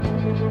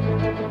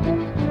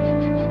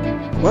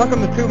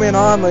Welcome to Two Men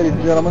On, ladies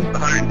and gentlemen.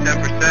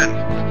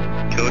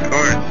 110%. Killer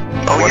Cars.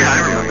 Oh, yeah,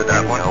 I remember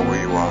that one. Know where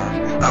you are.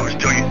 I was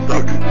doing it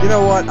sucked. You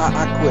know what? I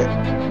quit.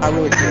 I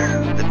really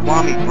quit. The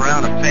Kwame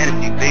Brown of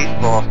fantasy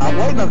baseball. I'm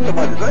waiting on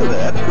somebody to say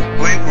that.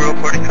 Waiting for a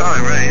party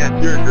calling, right? Yeah.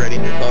 You're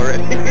regretting this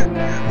already.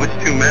 Which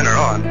two men are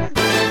on?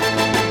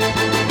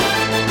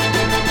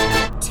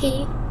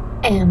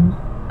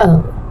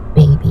 TMO,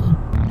 baby.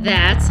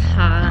 That's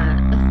hot.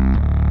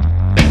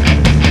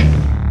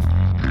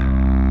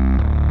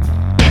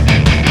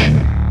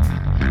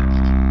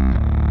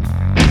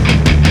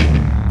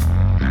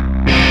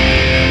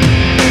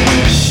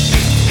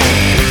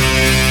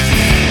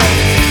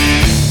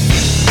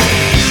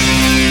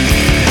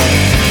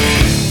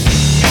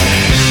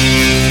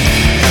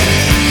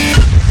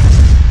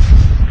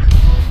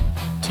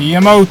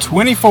 TMO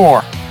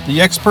 24. The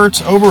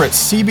experts over at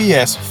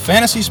CBS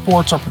Fantasy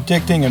Sports are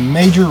predicting a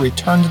major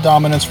return to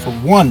dominance for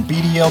one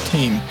BDL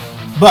team.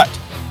 But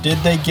did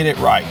they get it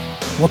right?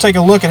 We'll take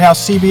a look at how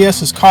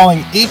CBS is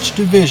calling each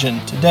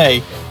division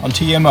today on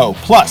TMO.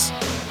 Plus,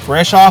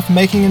 fresh off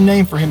making a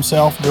name for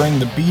himself during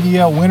the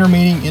BDL winter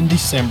meeting in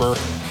December,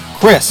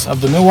 Chris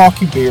of the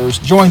Milwaukee Bears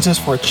joins us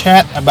for a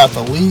chat about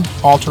the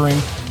league-altering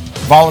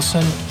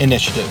Volosin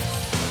initiative.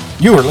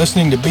 You are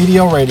listening to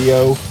BDL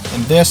Radio,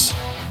 and this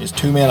is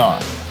Two Men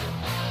On.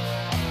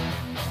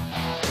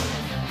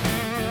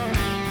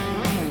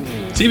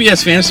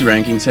 CBS Fantasy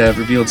Rankings have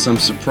revealed some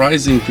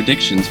surprising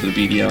predictions for the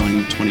BDL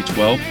in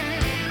 2012.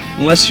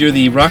 Unless you're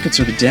the Rockets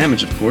or the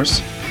Damage, of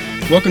course.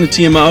 Welcome to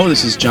TMO.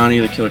 This is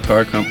Jhonny of the Killer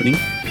Car Company,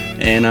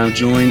 and I'm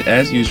joined,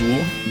 as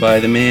usual, by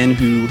the man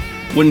who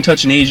wouldn't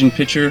touch an Asian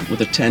pitcher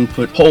with a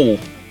 10-foot pole,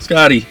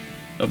 Scotty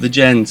of the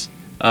Gens.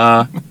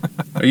 Are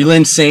you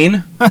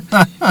insane?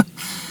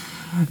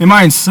 Am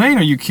I insane?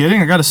 Are you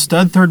kidding? I got a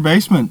stud third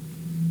baseman.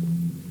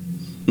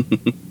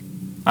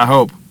 I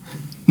hope.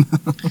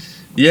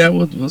 Yeah,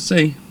 we'll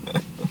see.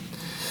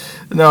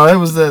 No, that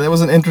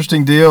was an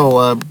interesting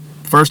deal.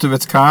 First of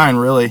its kind,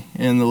 really,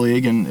 in the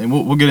league, and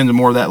we'll get into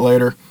more of that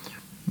later.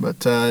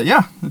 But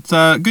yeah, it's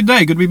a good day.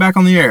 Good to be back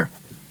on the air.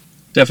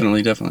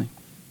 Definitely.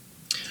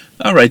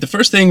 All right, the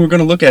first thing we're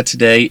going to look at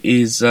today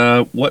is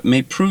what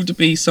may prove to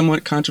be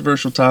somewhat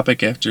controversial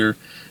topic after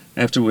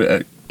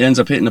it ends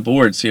up hitting the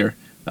boards here.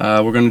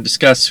 We're going to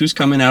discuss who's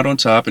coming out on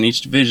top in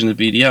each division of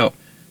BDL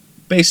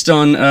based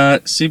on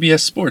CBS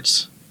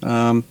Sports.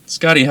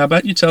 Scotty, how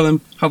about you tell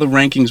them how the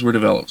rankings were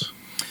developed?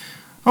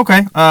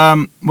 Okay.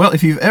 Well,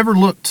 if you've ever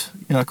looked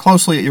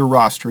closely at your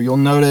roster, you'll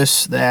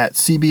notice that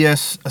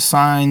CBS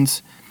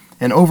assigns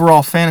an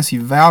overall fantasy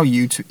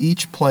value to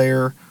each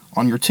player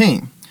on your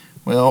team.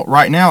 Well,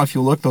 right now, if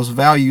you look, those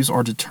values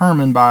are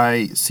determined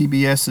by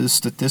CBS's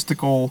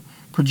statistical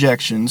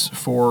projections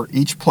for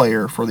each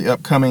player for the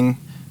upcoming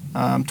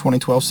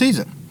 2012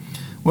 season.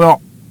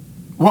 Well,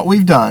 what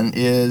we've done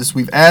is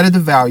we've added the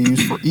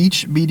values for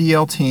each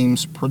BDL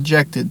team's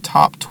projected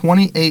top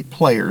 28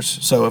 players,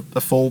 so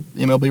a full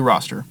MLB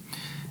roster,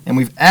 and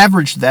we've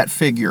averaged that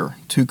figure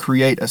to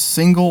create a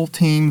single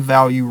team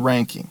value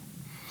ranking.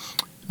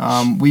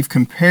 We've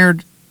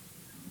compared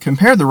the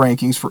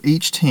rankings for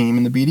each team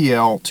in the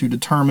BDL to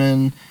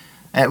determine,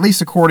 at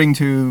least according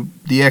to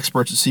the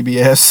experts at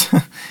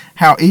CBS,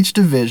 how each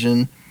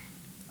division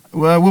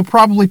will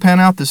probably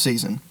pan out this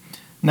season.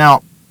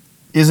 Now,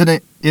 is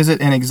it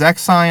an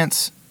exact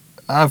science?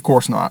 Of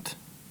course not.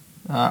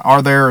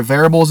 Are there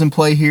variables in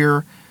play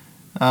here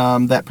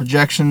that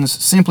projections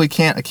simply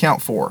can't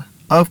account for?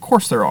 Of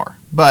course there are.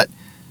 But,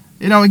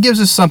 it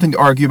gives us something to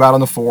argue about on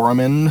the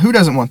forum, and who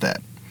doesn't want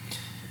that?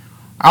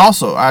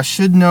 Also, I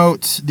should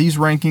note these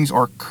rankings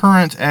are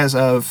current as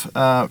of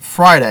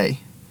Friday,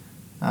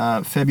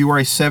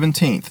 February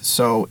 17th.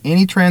 So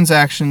any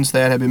transactions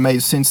that have been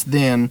made since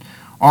then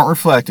aren't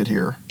reflected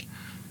here.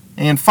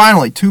 And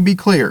finally,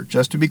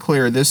 just to be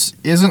clear, this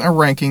isn't a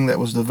ranking that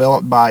was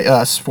developed by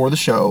us for the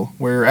show.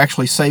 We're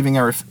actually saving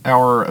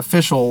our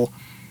official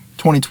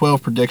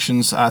 2012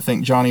 predictions, I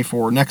think, Jhonny,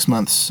 for next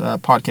month's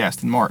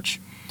podcast in March.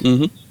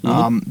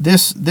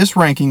 This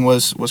ranking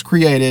was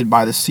created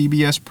by the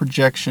CBS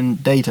projection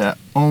data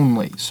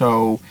only.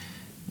 So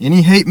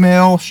any hate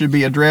mail should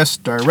be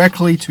addressed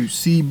directly to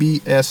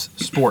CBS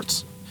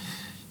Sports.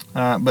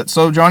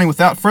 So, Jhonny,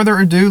 without further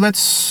ado,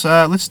 let's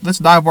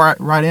dive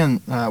right in.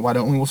 Why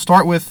don't we? We'll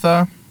start with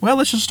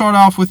let's just start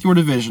off with your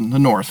division, the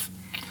North.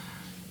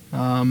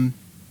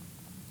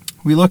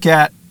 We look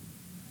at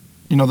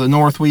the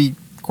North. We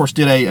of course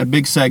did a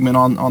big segment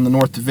on the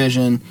North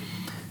Division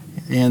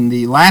in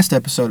the last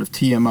episode of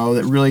TMO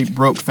that really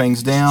broke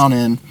things down,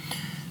 and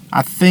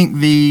I think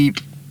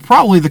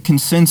probably the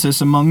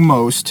consensus among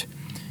most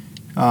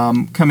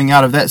coming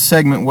out of that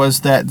segment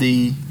was that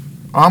the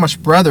Amish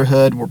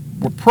Brotherhood were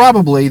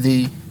probably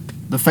the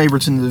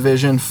favorites in the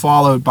division,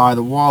 followed by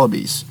the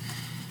Wallabies.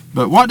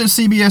 But what does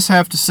CBS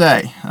have to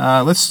say?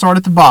 Let's start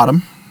at the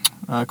bottom.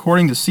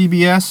 According to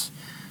CBS,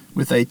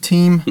 with a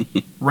team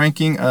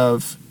ranking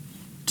of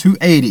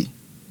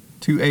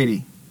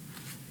 280.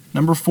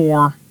 Number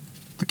 4,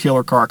 the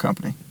Killer Car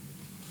Company.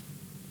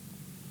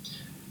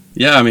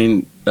 Yeah, I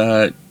mean,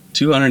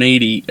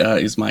 280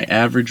 is my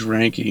average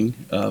ranking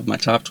of my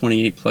top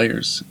 28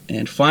 players.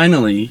 And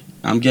finally,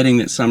 I'm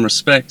getting some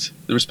respect,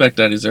 the respect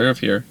I deserve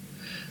here.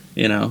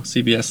 You know,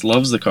 CBS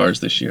loves the Cards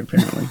this year,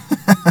 apparently.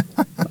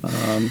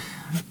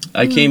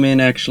 I came in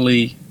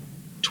actually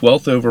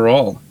 12th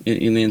overall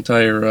in the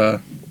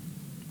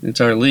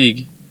entire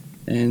league,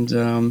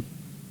 and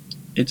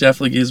it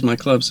definitely gives my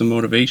club some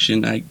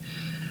motivation.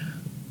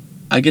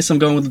 I guess I'm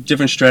going with a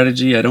different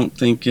strategy. I don't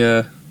think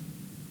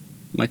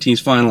my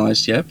team's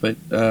finalized yet, but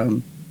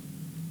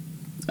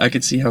I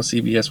could see how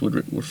CBS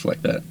would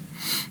reflect that.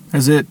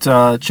 Has it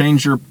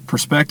changed your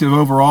perspective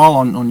overall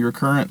on your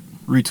current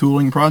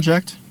retooling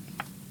project?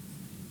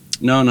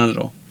 No, not at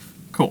all.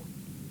 Cool.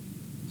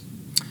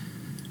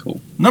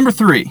 Cool. Number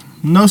 3,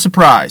 no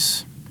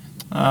surprise.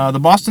 The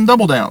Boston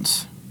Double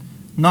Downs.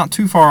 Not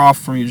too far off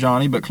from you,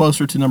 Johnny, but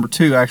closer to number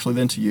 2, actually,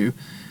 than to you.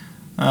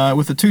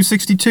 With a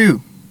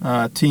 262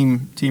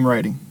 team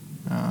rating.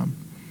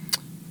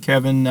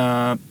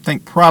 Kevin,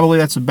 think probably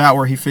that's about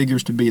where he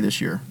figures to be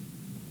this year.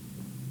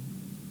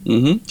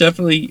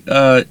 Definitely,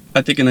 I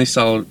think a nice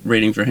solid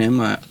rating for him.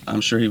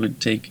 I'm sure he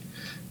would take,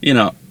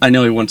 I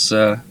know he wants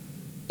the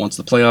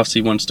playoffs,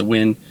 he wants to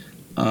win.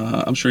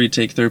 I'm sure he'd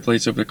take third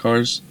place over the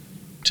Cards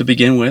to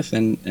begin with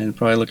and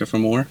probably looking for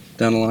more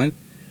down the line.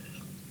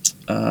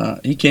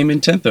 He came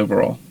in 10th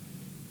overall.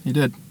 He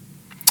did.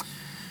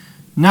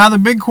 Now the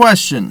big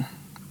question.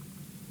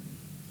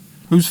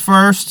 Who's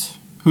first?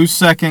 Who's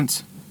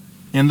second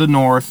in the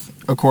North,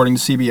 according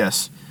to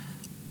CBS?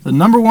 The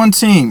number 1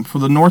 team for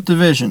the North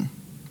Division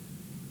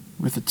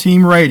with a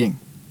team rating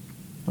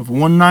of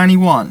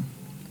 191,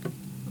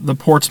 the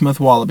Portsmouth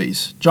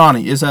Wallabies.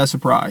 Johnny, is that a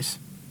surprise?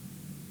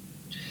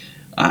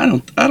 I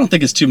don't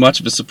think it's too much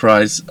of a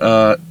surprise.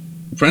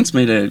 Brent's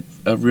made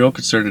a real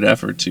concerted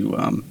effort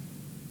to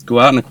go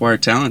out and acquire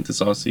talent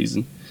this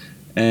offseason.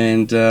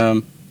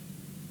 And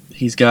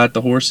he's got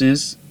the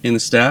horses in the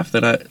staff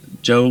that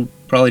Joe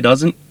probably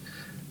doesn't.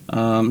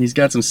 He's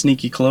got some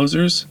sneaky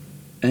closers.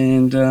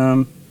 And,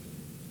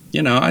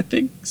 I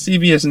think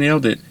CBS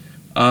nailed it.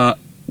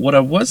 What I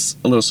was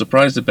a little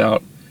surprised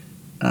about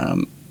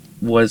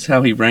was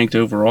how he ranked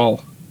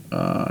overall.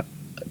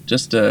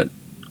 Just a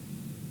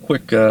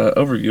quick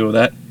overview of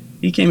that.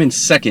 He came in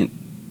second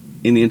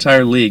in the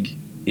entire league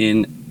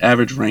in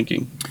average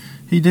ranking.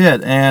 He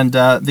did, and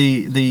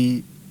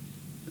the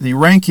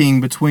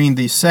ranking between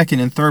the second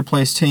and third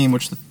place team,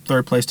 which the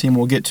third place team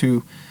we'll get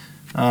to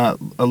a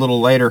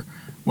little later,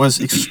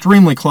 was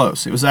extremely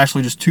close. It was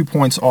actually just 2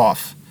 points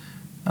off,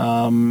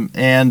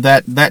 and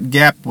that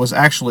gap was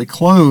actually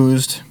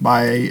closed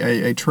by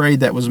a trade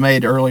that was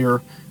made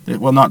earlier.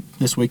 Well, not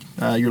this week.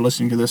 You're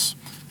listening to this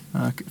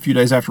a few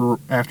days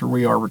after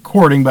we are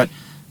recording, but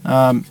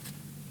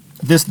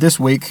this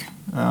week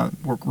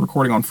we're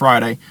recording on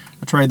Friday.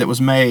 A trade that was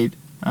made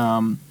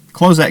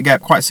closed that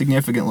gap quite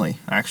significantly,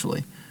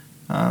 actually.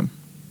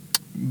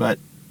 But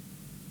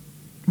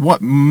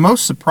what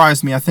most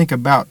surprised me, I think,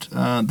 about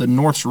the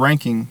North's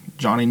ranking,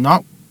 Johnny,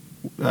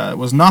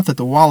 was not that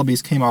the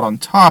Wallabies came out on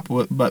top,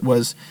 but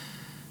was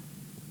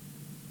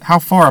how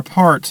far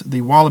apart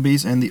the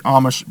Wallabies and the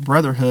Amish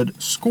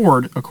Brotherhood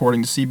scored,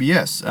 according to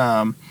CBS.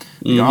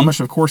 The Amish,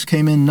 of course,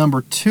 came in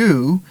number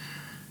 2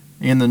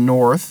 in the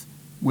North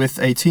with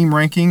a team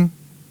ranking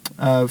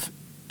of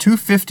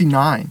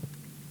 259.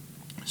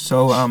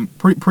 So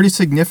pretty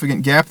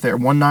significant gap there,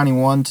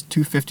 191 to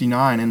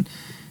 259. And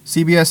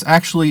CBS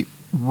actually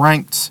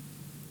ranked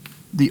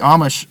the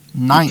Amish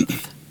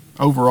 9th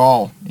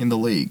overall in the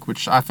league,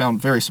 which I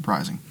found very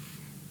surprising.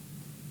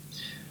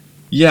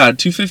 Yeah,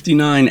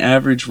 259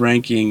 average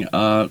ranking.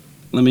 Let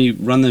me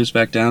run those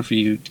back down for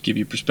you to give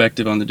you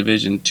perspective on the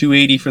division.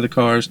 280 for the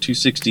Cars,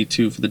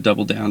 262 for the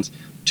Double Downs,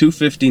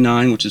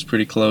 259, which is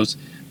pretty close,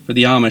 for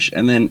the Amish,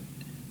 and then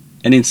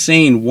an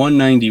insane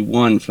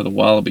 191 for the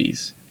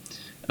Wallabies.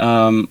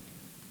 I'm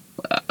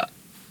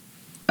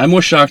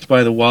more shocked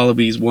by the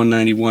Wallabies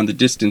 191, the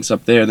distance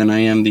up there, than I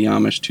am the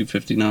Amish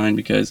 259,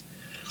 because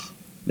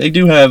they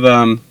do have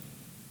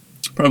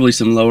probably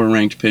some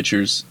lower-ranked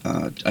pitchers.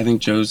 I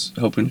think Joe's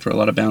hoping for a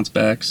lot of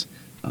bounce-backs.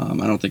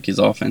 I don't think his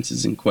offense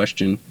is in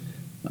question.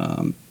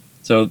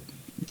 So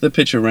the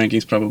pitcher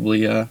rankings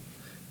probably are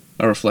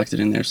reflected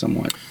in there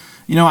somewhat.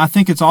 I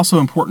think it's also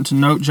important to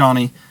note,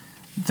 Johnny,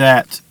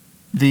 that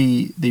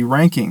the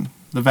ranking,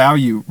 the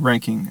value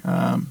ranking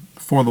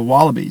for the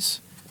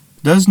Wallabies,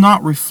 does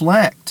not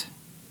reflect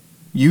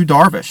Yu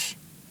Darvish,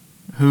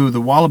 who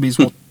the Wallabies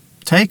will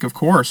take, of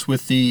course,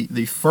 with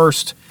the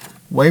first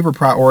waiver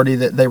priority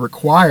that they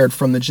required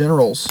from the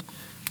Generals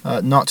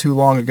not too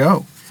long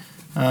ago.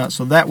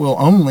 So that will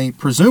only,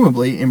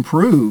 presumably,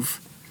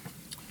 improve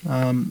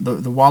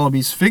the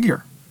Wallabies'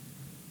 figure.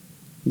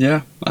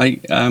 Yeah,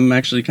 I'm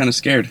actually kind of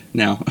scared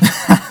now.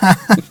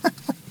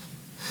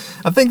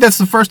 I think that's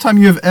the first time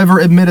you have ever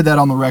admitted that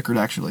on the record,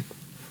 actually.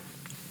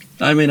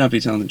 I may not be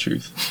telling the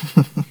truth.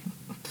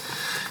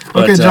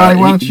 Okay, Johnny,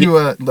 why don't you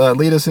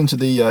lead us into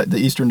the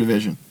Eastern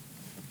Division?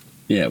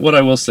 Yeah, what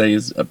I will say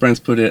is Brent's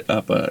put it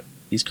up.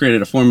 He's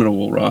created a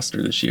formidable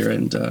roster this year,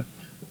 and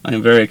I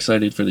am very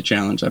excited for the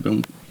challenge. I've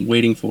been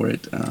waiting for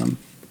it, and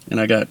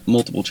I got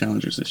multiple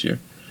challengers this year.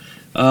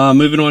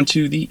 Moving on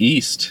to the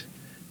East.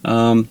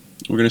 We're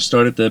going to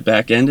start at the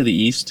back end of the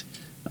East.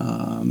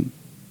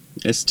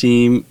 This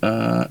team,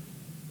 I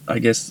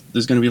guess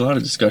there's going to be a lot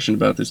of discussion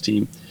about this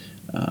team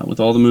with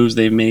all the moves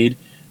they've made.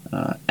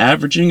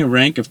 Averaging a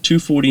rank of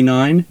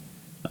 249.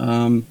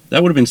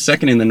 That would have been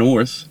second in the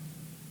North,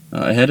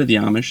 ahead of the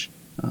Amish.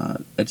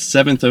 At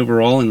 7th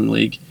overall in the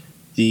league.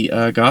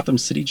 The Gotham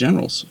City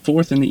Generals,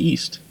 4th in the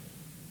East.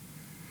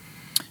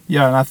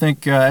 Yeah, and I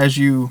think as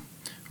we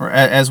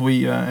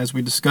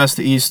discuss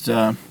the East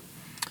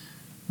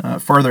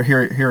further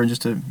here in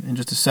just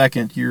a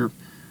second, you're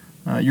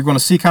going to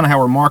see kind of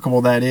how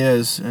remarkable that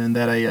is, and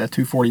that a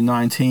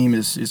 249 team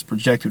is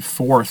projected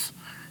 4th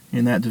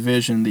in that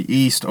division. The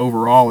East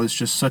overall is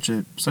just such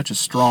a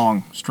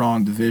strong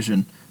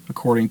division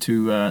according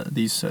to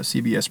these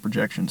CBS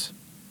projections.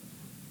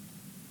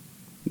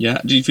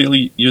 Yeah. Do you feel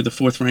you're the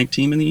 4th ranked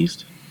team in the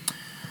East?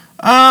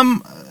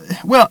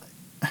 Well,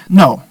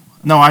 no,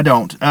 I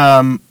don't.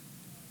 I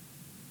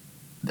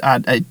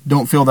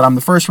don't feel that I'm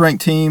the 1st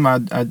ranked team. I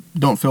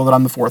don't feel that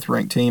I'm the 4th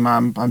ranked team.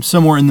 I'm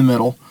somewhere in the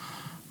middle.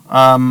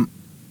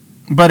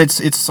 But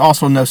it's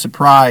also no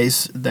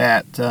surprise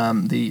that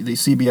the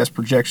CBS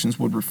projections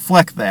would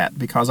reflect that,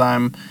 because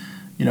I'm,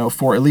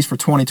 for at least for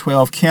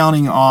 2012,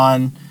 counting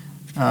on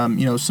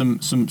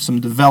some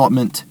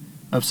development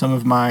of some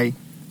of my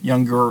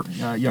younger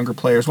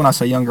players. When I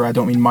say younger, I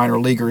don't mean minor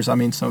leaguers. I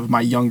mean some of my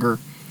younger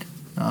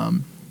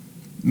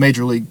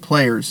major league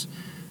players.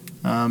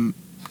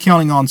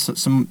 Counting on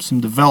some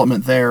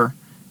development there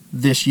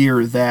this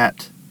year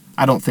that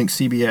I don't think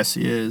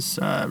CBS is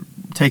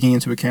taking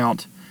into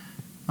account.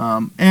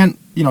 And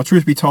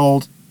truth be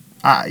told,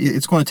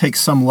 it's going to take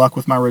some luck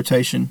with my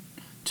rotation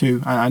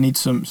too. I need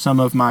some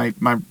of my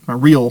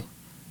real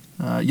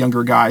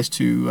younger guys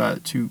to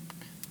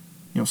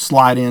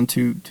slide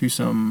into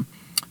some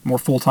more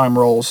full-time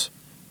roles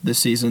this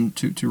season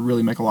to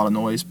really make a lot of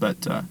noise.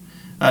 But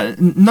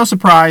no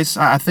surprise,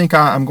 I think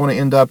I'm going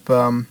to end up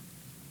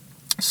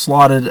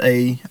slotted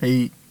a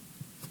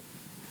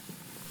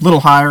little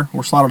higher,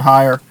 or slotted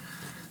higher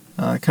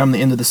come the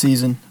end of the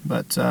season.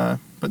 But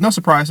no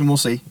surprise, and we'll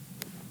see.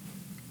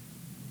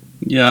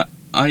 Yeah,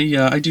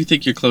 I do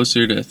think you're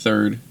closer to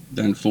 3rd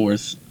than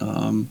 4th.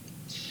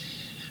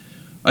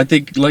 I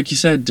think, like you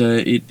said,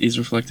 it is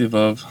reflective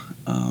of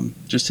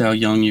just how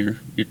young your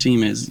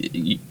team is.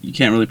 You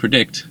can't really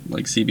predict,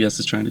 like CBS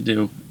is trying to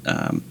do,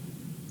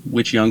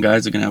 which young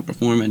guys are going to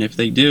outperform. And if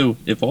they do,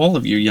 if all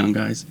of your young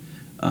guys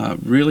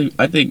really,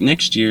 I think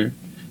next year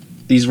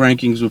these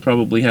rankings will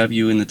probably have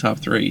you in the top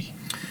 3.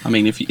 I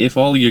mean, if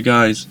all of your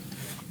guys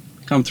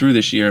come through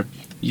this year,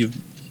 you've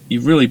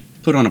really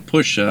put on a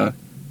push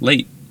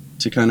late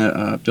to kind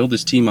of build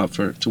this team up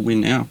to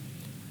win now.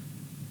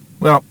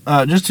 Well,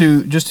 just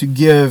to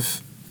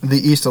give the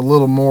East a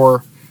little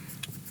more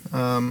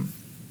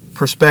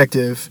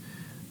perspective,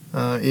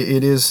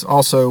 it is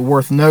also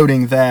worth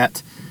noting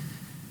that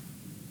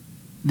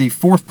the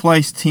 4th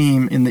place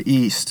team in the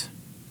East,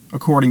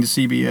 according to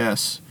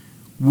CBS,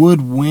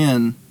 would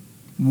win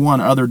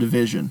one other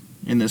division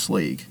in this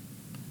league.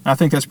 I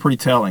think that's pretty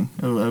telling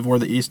of where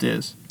the East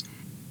is.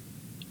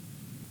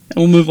 And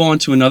we'll move on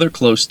to another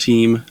close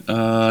team.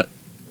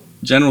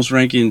 Generals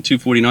ranking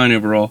 249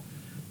 overall.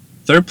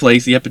 3rd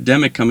place, the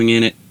Epidemic, coming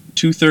in at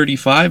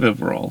 235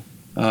 overall,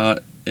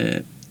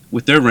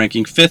 with their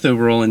ranking 5th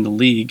overall in the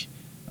league.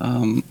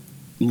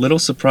 Little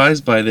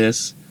surprised by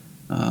this.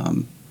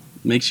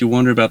 Makes you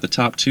wonder about the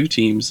top 2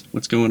 teams,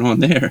 what's going on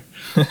there.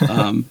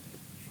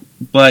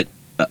 But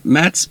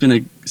Matt's been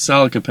a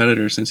solid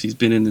competitor since he's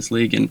been in this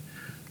league, and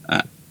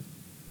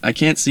I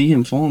can't see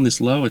him falling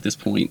this low at this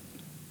point.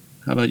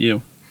 How about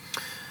you?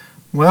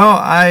 Well,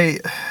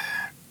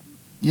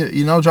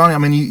 Jhonny, I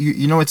mean,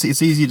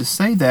 it's easy to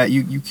say that.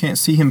 You can't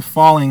see him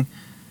falling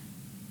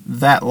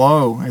that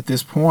low at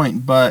this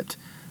point, but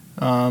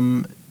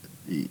some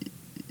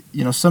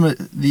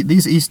of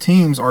these East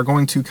teams are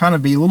going to kind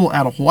of be a little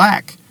out of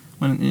whack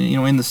when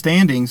in the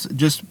standings,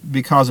 just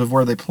because of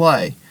where they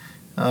play.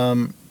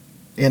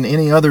 In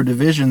any other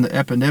division, the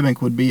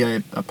Epidemic would be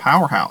a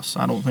powerhouse.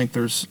 I don't think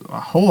there's a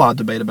whole lot of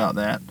debate about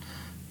that.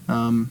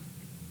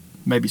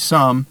 Maybe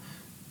some.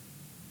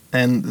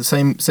 And the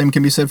same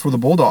can be said for the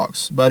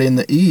Bulldogs. But in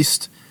the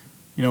East,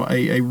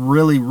 a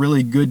really,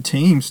 really good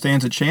team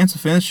stands a chance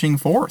of finishing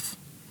 4th.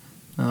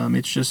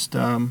 It's just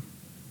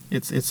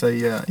it's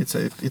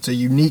a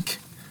unique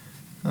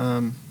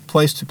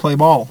place to play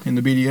ball in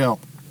the BDL.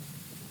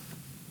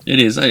 It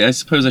is. I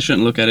suppose I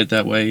shouldn't look at it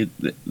that way.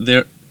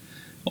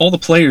 All the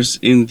players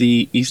in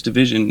the East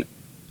Division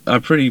are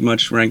pretty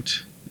much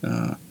ranked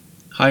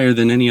higher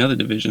than any other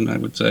division, I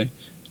would say.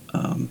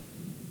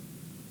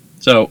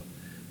 So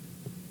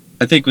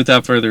I think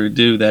without further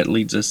ado, that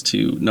leads us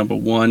to number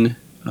 1.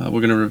 We're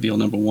going to reveal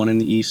number 1 in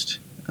the East.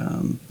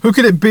 Who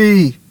could it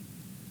be?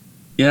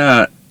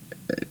 Yeah,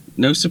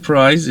 no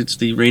surprise. It's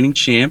the reigning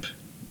champ,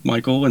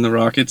 Michael and the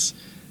Rockets.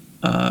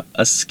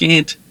 A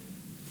scant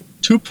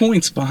 2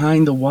 points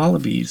behind the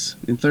Wallabies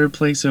in third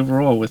place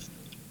overall with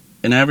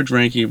an average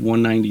ranking of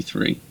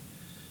 193.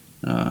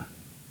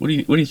 What do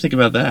you think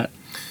about that?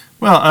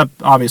 Well,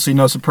 obviously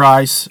no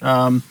surprise.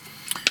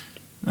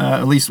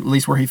 At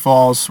least where he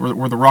falls,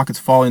 where the Rockets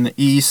fall in the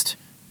East.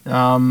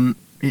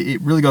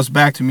 It really goes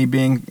back to me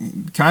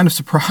being kind of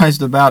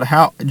surprised about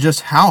how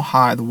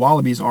high the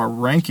Wallabies are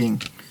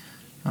ranking,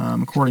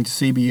 according to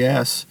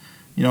CBS.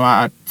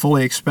 I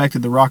fully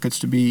expected the Rockets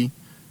to be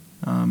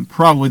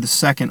probably the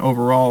second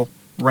overall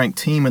ranked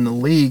team in the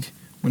league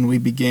when we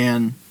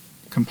began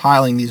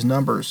compiling these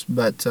numbers,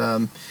 but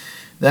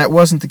that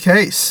wasn't the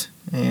case.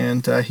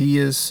 And he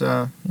is,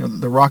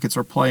 the Rockets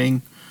are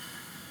playing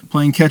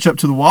catch up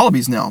to the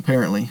Wallabies now,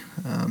 apparently.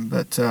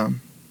 But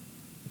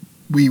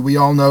we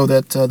all know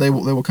that they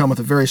will come with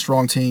a very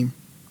strong team,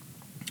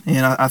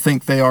 and I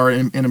think they are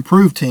an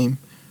improved team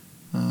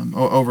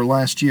over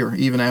last year,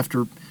 even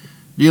after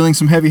dealing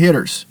some heavy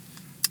hitters.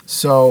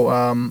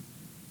 So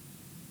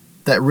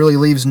that really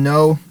leaves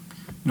no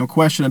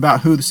question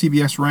about who the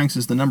CBS ranks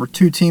as the number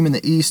 2 team in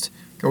the East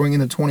going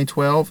into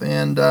 2012,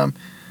 and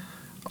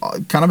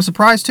kind of a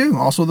surprise too.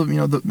 Also,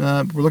 we're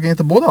looking at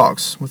the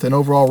Bulldogs with an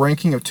overall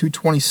ranking of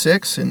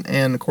 226,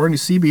 and according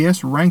to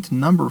CBS, ranked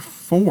number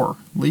 4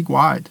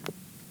 league-wide.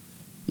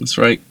 That's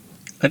right.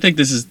 I think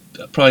this is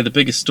probably the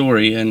biggest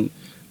story, and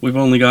we've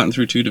only gotten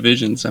through 2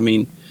 divisions. I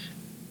mean,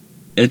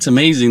 it's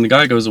amazing. The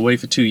guy goes away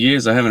for 2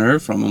 years. I haven't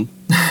heard from him,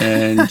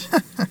 and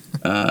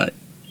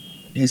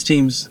his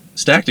team's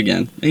stacked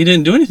again. He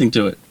didn't do anything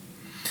to it.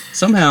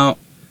 Somehow,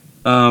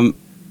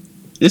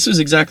 this was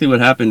exactly what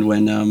happened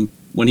when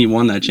he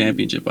won that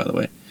championship, by the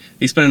way.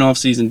 He spent an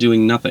off-season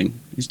doing nothing.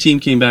 His team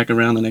came back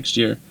around the next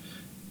year.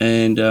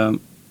 And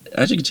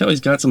as you can tell,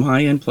 he's got some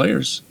high-end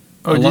players.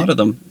 A lot of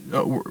them.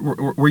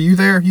 Were you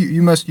there?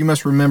 You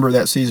must remember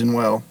that season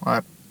well.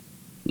 My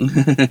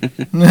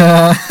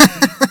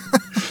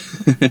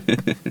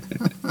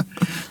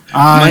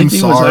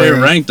team was higher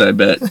ranked, I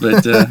bet.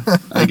 But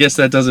I guess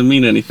that doesn't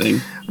mean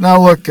anything.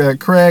 Now, look,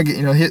 Craig,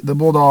 the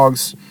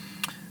Bulldogs,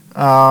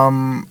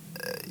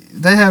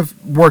 they have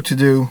work to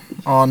do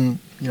on,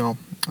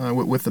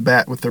 with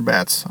their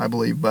bats, I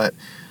believe, but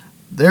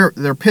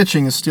their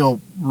pitching is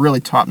still really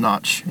top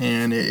notch,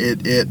 and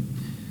it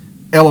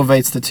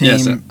elevates the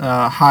team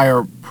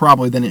higher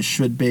probably than it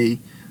should be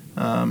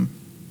in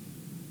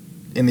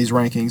these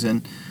rankings,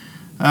 and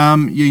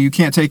you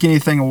can't take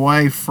anything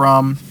away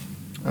from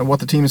what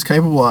the team is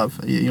capable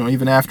of.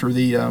 Even after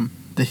the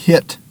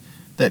hit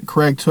that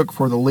Craig took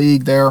for the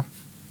league there,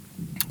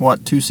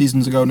 2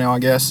 seasons ago now, I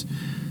guess.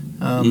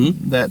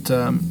 That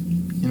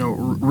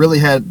really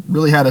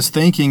had us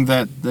thinking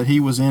that he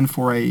was in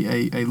for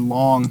a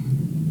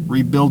long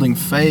rebuilding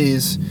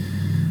phase.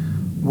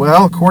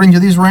 Well, according to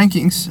these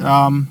rankings,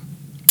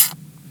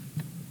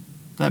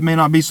 that may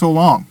not be so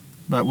long,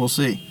 but we'll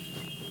see.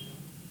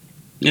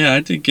 Yeah,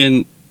 I think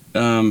in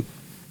the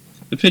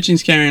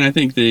pitching's carrying. I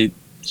think the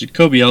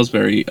Jacoby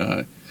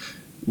Ellsbury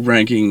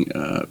ranking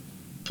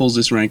pulls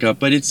this rank up,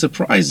 but it's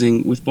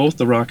surprising with both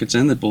the Rockets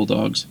and the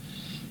Bulldogs.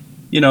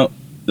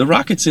 The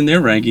Rockets in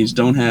their rankings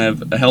don't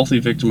have a healthy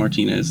Victor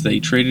Martinez. They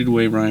traded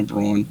away Ryan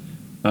Braun.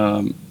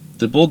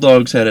 The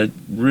Bulldogs had a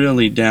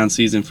really down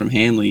season from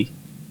Hanley.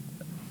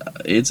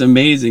 It's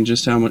amazing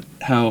just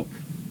how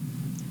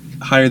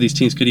higher these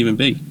teams could even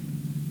be.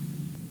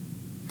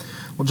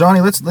 Well, Johnny,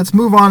 let's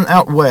move on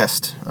out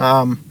west.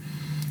 Of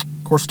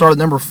course, start at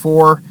number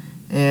 4,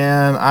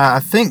 and I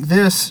think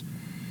this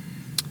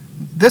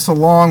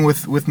along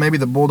with maybe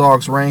the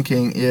Bulldogs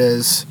ranking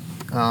is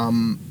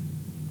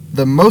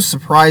the most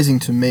surprising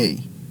to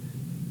me,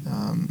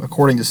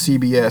 according to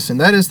CBS, and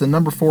that is the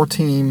number 4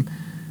 team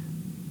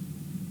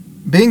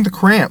being the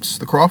Cramps,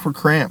 the Crawford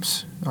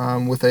Cramps,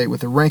 with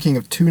a ranking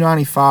of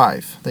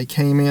 295. They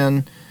came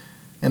in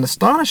an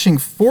astonishing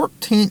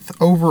 14th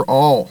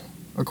overall,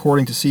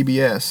 according to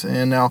CBS.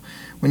 And now,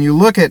 when you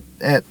look at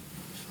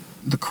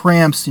the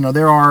Cramps,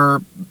 there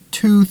are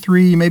 2,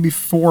 3, maybe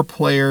 4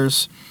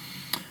 players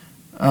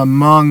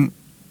among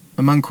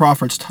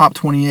Crawford's top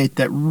 28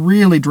 that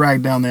really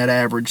drag down that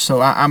average.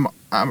 So I'm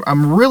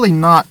really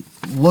not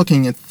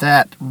looking at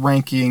that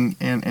ranking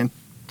and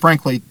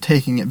frankly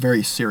taking it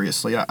very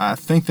seriously. I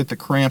think that the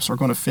Cramps are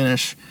going to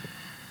finish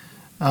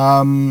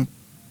higher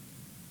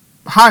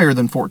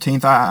than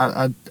 14th.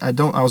 I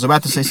was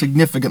about to say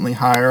significantly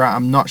higher.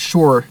 I'm not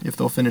sure if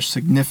they'll finish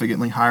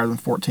significantly higher than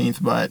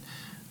 14th, but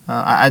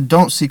I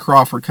don't see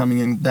Crawford coming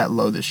in that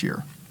low this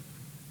year.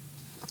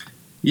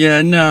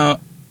 Yeah, no,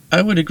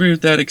 I would agree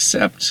with that,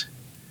 except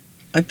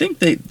I think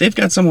they've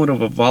got somewhat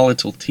of a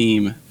volatile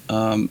team.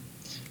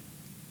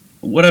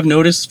 What I've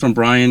noticed from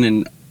Brian,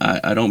 and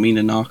I don't mean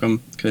to knock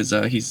him because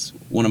he's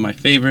one of my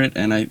favorite,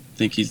 and I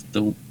think he's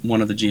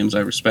one of the GMs I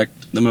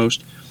respect the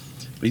most.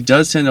 But he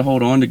does tend to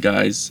hold on to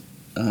guys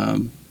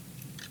a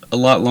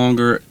lot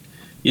longer.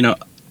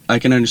 I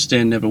can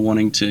understand never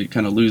wanting to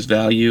kind of lose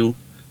value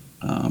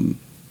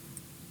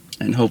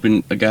and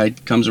hoping a guy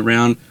comes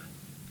around.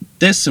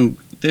 There's some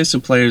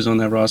players on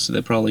that roster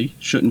that probably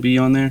shouldn't be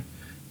on there,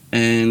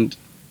 and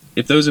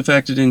if those are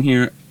factored in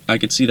here, I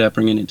could see that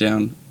bringing it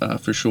down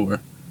for sure.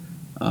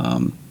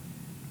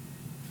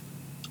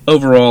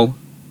 Overall,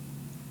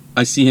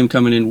 I see him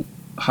coming in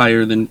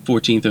higher than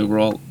 14th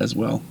overall as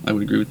well. I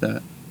would agree with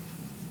that.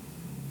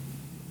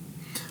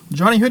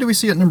 Johnny, who do we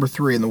see at number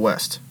 3 in the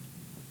West?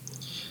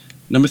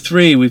 Number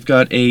 3, we've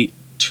got a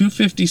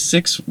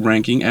 256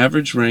 ranking,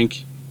 average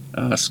rank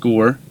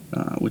score,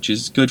 which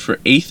is good for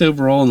 8th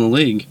overall in the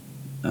league.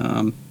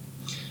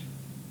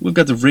 We've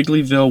got the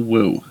Wrigleyville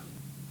Woo.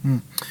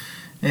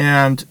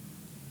 And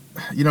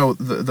you know,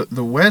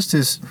 the West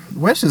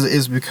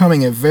is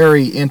becoming a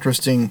very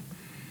interesting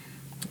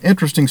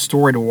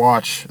story to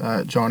watch,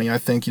 Johnny. I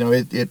think, you know,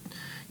 it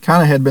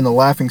kind of had been the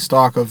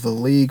laughingstock of the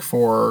league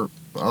for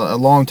a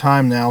long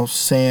time now,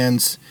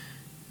 sans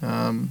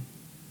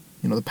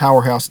you know, the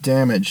powerhouse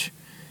Damage.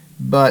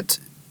 But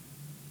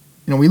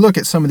you know, we look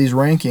at some of these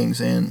rankings,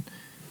 and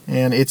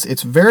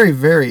it's very,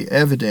 very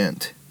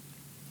evident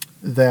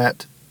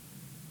that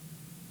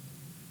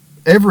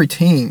every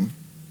team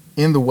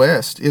in the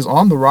West is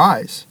on the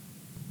rise.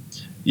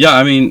 Yeah,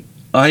 I mean,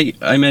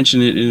 I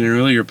mentioned it in an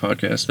earlier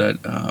podcast that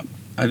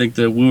I think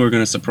the Woo are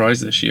going to surprise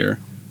this year.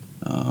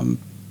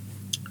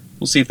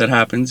 We'll see if that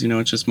happens. You know,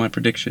 it's just my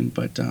prediction.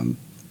 But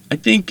I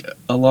think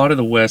a lot of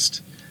the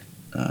West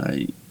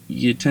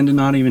you tend to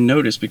not even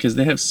notice because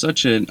they have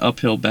such an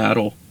uphill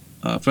battle.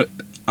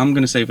 I'm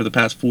going to say for the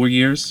past 4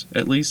 years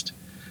at least,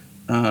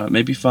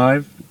 maybe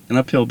 5, an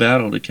uphill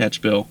battle to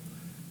catch Bill.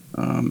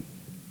 And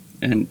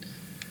to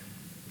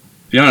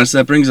be honest,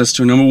 that brings us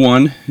to number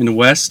 1 in the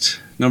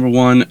West. Number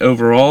 1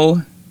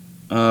 overall.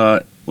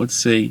 Let's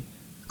see,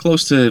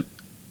 close to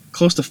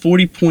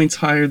 40 points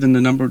higher than the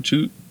number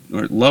 2,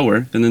 or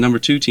lower than the number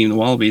 2 team, the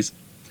Wallabies.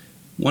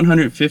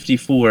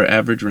 154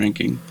 average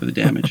ranking for the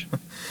Damage.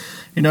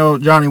 You know,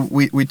 Johnny,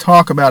 we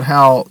talk about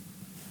how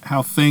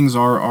things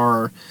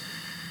are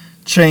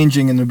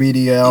changing in the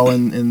BDL,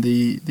 and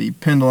the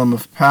pendulum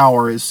of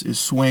power is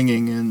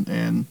swinging,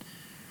 and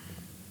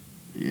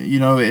you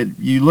know,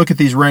 you look at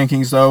these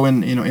rankings though,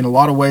 and you know, in a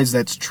lot of ways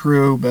that's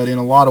true, but in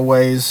a lot of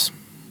ways,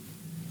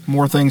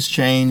 more things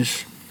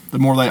change, the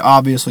more they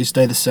obviously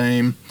stay the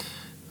same.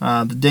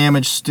 The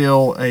Damage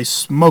still a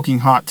smoking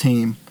hot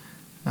team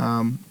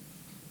on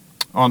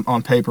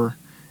paper,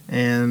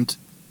 and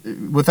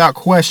without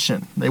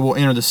question, they will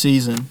enter the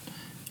season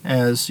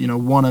as, you know,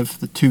 one of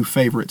the 2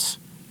 favorites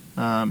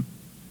to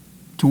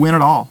win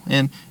it all.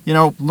 And you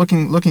know,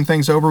 looking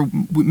things over,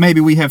 maybe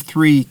we have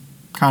 3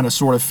 kind of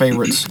sort of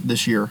favorites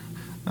this year.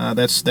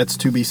 That's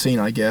to be seen,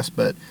 I guess.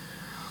 But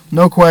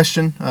no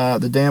question,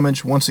 the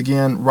Damage once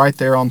again right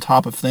there on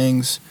top of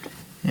things,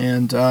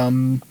 and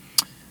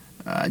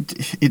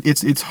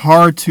it's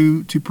hard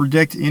to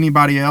predict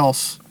anybody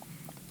else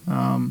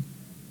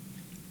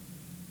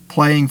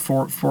playing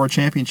for a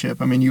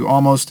championship. I mean,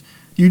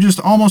 you just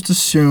almost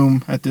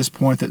assume at this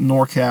point that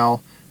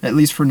NorCal, at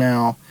least for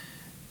now,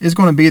 is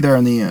going to be there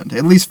in the end,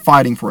 at least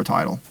fighting for a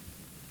title.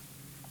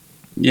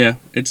 Yeah,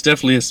 it's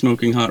definitely a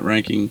smoking hot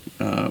ranking.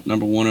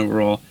 Number 1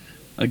 overall.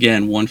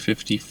 Again,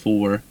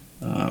 154.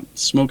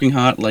 Smoking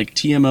hot like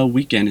TMO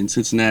weekend in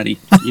Cincinnati.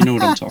 You know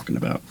what I'm talking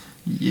about.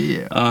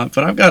 Yeah.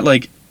 But I've got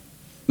like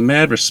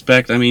mad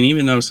respect. I mean,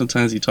 even though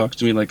sometimes he talks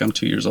to me like I'm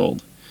 2 years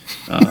old.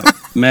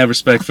 Mad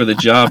respect for the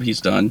job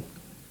he's done.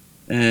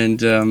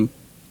 And,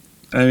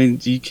 I mean,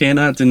 you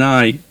cannot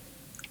deny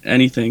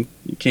anything.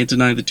 You can't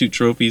deny the 2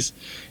 trophies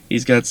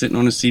he's got sitting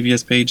on his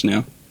CBS page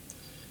now.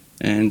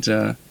 And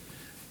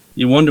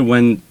you wonder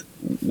when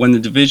the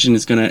division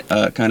is going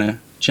to kind of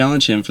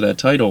challenge him for that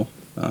title.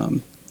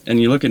 And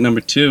you look at number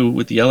 2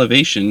 with the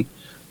elevation.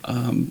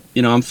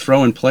 You know, I'm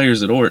throwing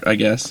players at Ort, I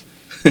guess.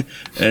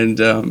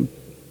 And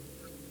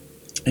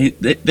I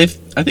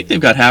think they've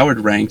got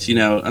Howard ranked, you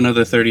know,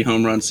 another 30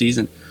 home run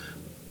season.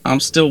 I'm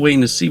still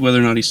waiting to see whether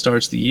or not he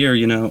starts the year,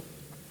 you know.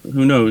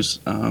 Who knows?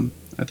 I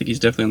think he's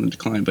definitely on the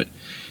decline, but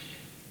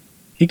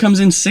he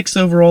comes in 6th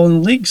overall in the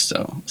league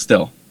still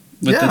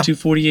with the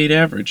 248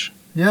 average.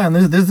 Yeah, and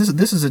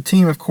this is a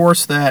team, of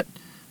course, that,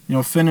 you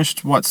know,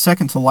 finished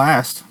second to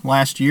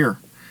last year.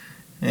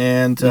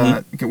 And,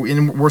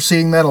 and we're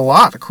seeing that a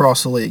lot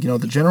across the league. You know,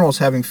 the Generals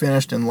having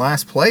finished in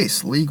last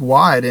place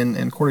league-wide, and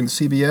according to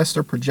CBS,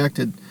 they're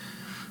projected,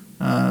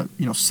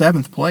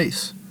 7th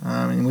place.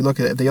 And we look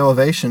at the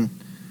elevation,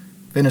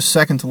 finished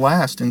second to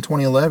last in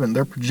 2011.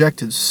 They're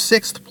projected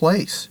 6th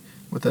place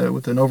with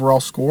an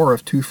overall score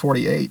of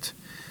 248.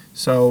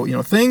 So, you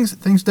know, things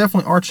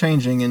definitely are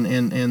changing,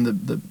 and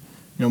the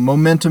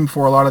momentum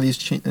for a lot of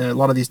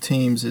these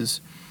teams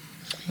is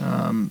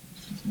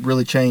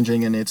really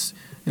changing, and it's.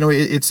 You know,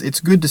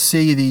 it's good to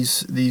see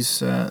these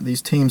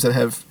teams that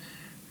have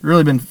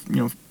really been, you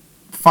know,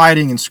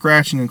 fighting and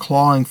scratching and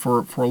clawing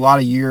for a lot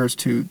of years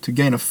to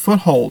gain a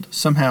foothold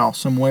somehow,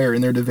 somewhere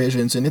in their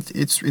divisions, and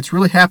it's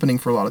really happening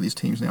for a lot of these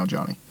teams now,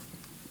 Johnny.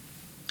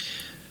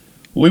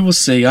 We will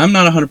see. I'm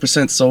not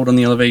 100% sold on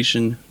the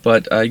elevation,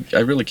 but I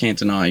really can't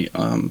deny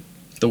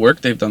the work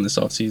they've done this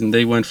offseason.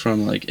 They went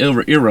from like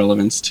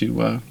irrelevance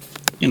to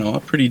a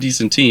pretty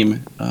decent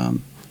team.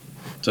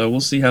 So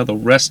we'll see how the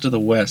rest of the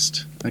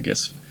West, I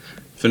guess,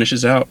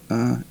 finishes out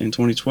in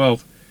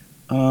 2012.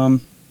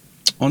 On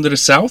to the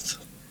South.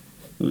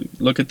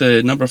 Look at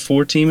the number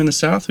 4 team in the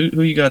South.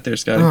 Who you got there,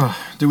 Scotty?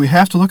 Do we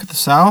have to look at the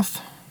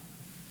South?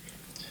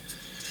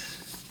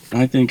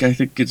 I think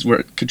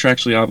we're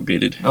contractually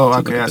obligated. Oh, to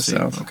okay, look at I the see.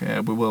 South. Okay,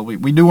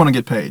 we do want to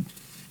get paid.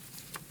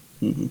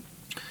 Mm-hmm.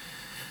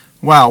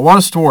 Wow, what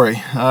a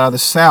story. The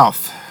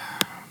South.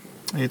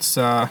 It's,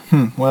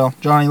 well,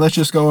 Johnny, let's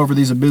just go over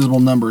these abysmal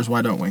numbers,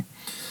 why don't we?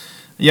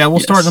 Yeah, we'll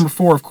start number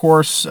 4, of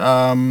course.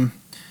 Owens,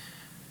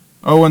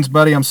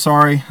 buddy, I'm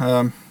sorry.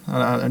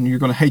 And you're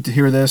going to hate to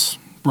hear this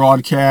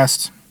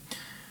broadcast.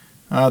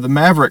 The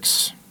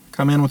Mavericks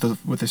come in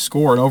with a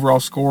score, an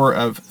overall score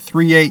of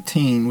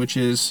 318, which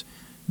is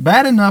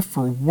bad enough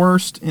for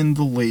worst in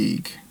the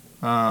league.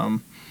 So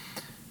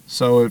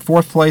at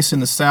 4th place in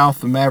the South,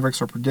 the Mavericks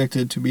are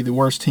predicted to be the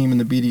worst team in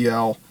the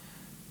BDL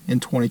in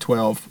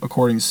 2012,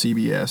 according to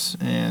CBS.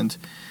 And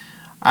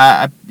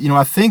I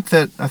think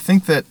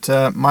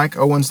that Mike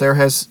Owens there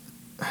has,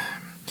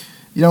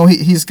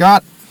 he's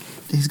got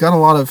a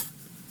lot of.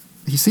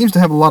 He seems to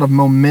have a lot of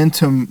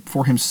momentum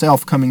for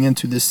himself coming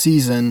into this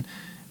season,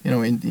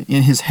 in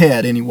his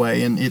head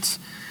anyway. And it's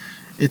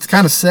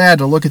kind of sad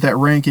to look at that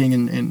ranking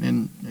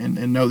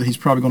and know that he's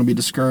probably going to be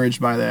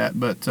discouraged by that.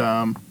 But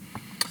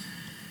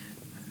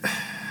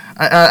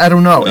I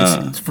don't know.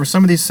 It's for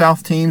some of these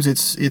South teams,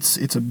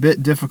 it's a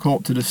bit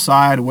difficult to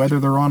decide whether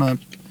they're on a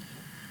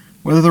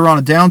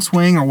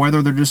downswing or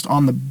whether they're just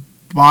on the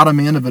bottom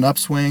end of an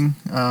upswing.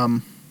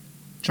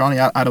 Johnny,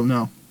 I don't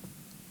know.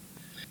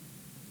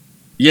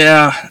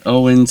 Yeah,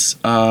 Owens,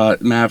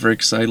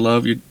 Mavericks. I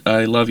love you,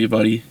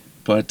 buddy.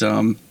 But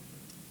I'm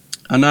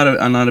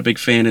not a big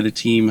fan of the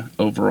team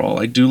overall.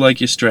 I do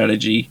like your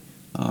strategy.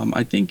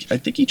 I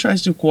think he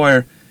tries to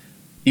acquire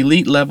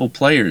elite level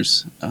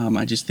players.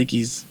 I just think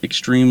he's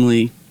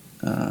extremely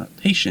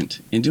patient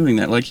in doing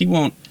that. Like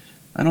I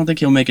don't think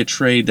he'll make a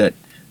trade that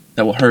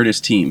will hurt his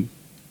team.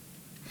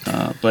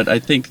 But I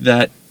think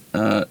that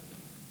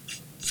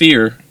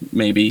fear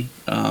maybe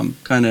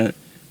kind of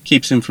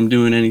keeps him from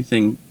doing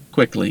anything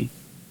quickly.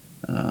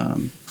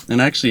 And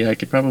actually, I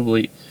could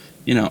probably,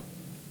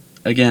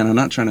 again, I'm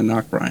not trying to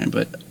knock Brian,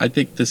 but I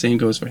think the same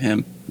goes for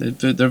him.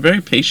 They're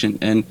very patient,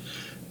 and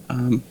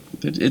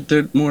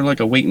they're more like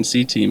a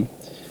wait-and-see team.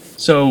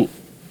 So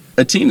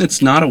a team that's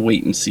not a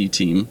wait-and-see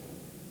team,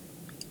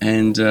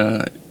 and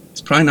it's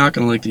probably not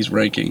going to like these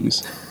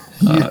rankings.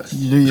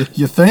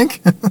 You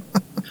think?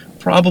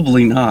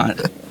 Probably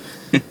not.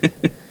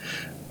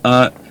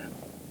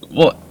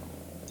 Well,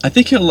 I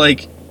think he'll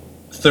like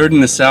 3rd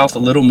in the South a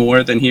little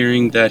more than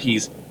hearing that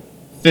he's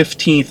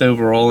 15th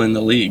overall in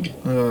the league.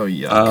 Oh,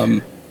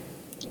 yuck.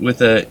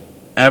 With an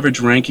average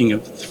ranking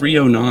of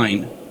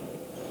 309.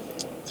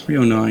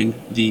 309,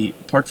 the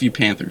Parkview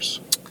Panthers.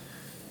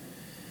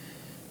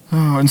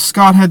 Oh, and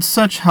Scott had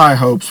such high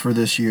hopes for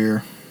this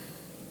year.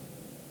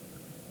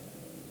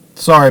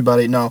 Sorry,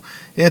 buddy. No,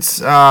 it's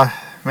man.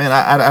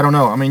 I don't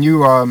know. I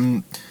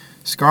mean,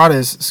 Scott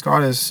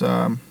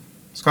Straub.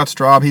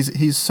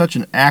 He's such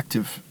an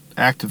active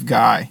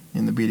guy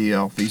in the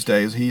BDL these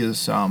days. He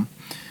is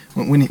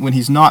when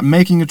he's not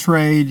making a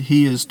trade,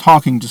 he is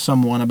talking to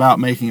someone about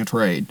making a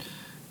trade,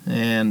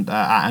 and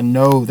I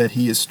know that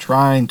he is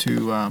trying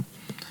to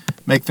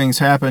make things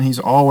happen. He's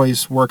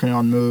always working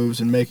on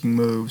moves and making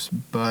moves,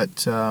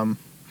 but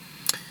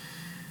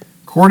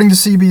according to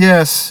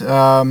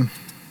CBS,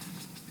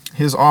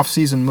 his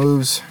off-season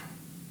moves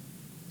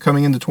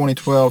coming into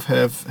 2012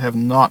 have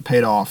not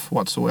paid off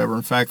whatsoever.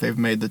 In fact, they've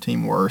made the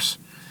team worse.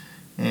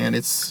 And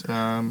it's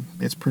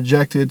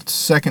projected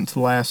 2nd to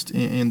last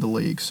in the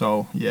league.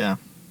 So, yeah.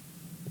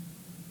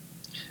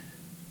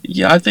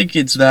 Yeah, I think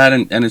it's that,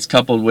 and it's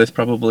coupled with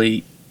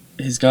probably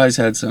his guys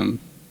had some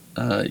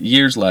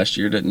years last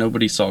year that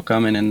nobody saw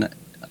coming, and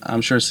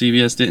I'm sure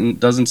CBS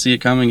doesn't see it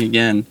coming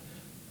again.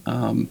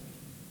 What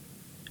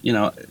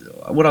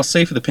I'll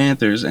say for the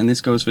Panthers, and this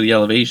goes for the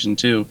Elevation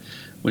too,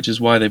 which is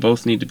why they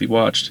both need to be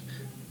watched.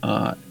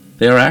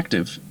 They are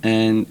active,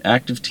 and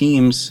active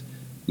teams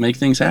make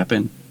things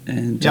happen.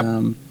 And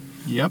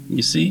yep.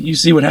 You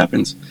see what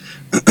happens.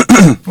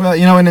 Well,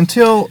 and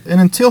until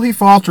he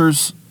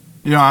falters,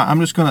 I'm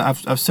just gonna.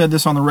 I've said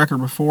this on the record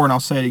before, and I'll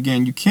say it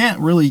again. You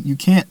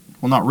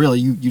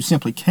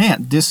simply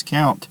can't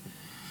discount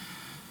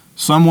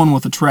someone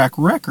with a track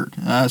record.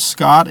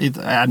 Scott,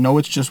 I know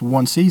it's just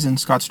one season.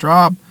 Scott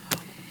Straub,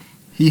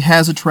 he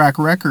has a track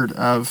record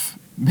of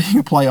being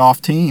a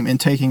playoff team and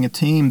taking a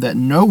team that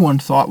no one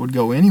thought would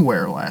go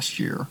anywhere last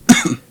year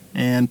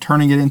and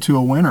turning it into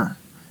a winner.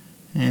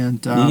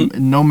 And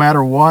no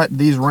matter what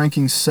these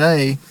rankings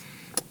say,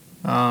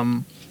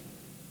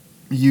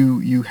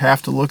 you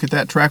have to look at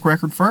that track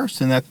record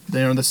first, and that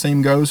the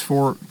same goes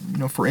for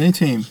any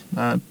team.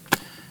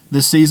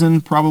 This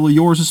season, probably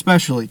yours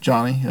especially,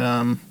 Johnny.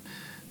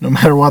 No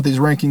matter what these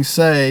rankings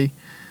say,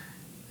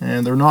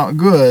 and they're not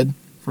good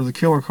for the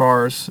Killer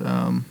Cars.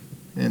 And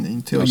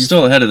until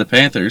still ahead of the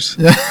Panthers.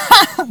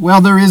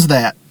 Well, there is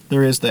that.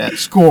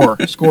 Score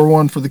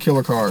 1 for the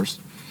Killer Cars.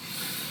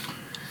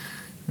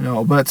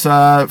 But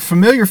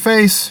familiar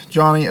face,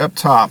 Johnny, up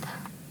top.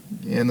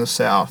 in the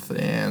South.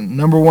 And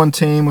number one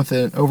team with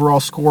an overall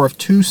score of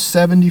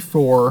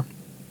 274,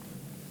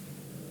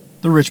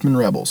 the Richmond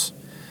Rebels.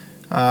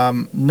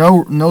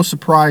 No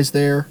surprise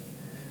there.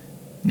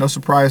 No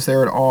surprise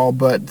there at all,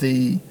 but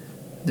the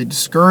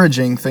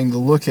discouraging thing to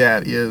look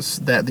at is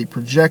that the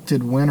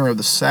projected winner of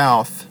the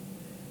South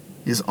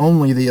is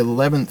only the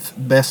 11th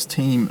best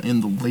team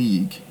in the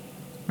league,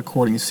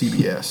 according to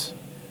CBS.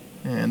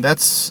 And that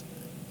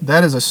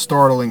is a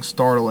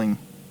startling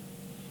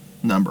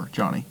number,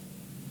 Johnny.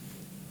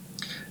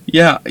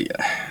 Yeah,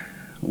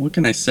 what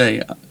can I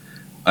say?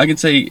 I can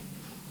say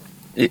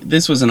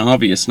this was an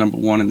obvious number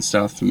one in the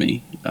South for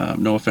me.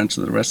 No offense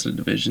to the rest of the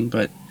division,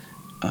 but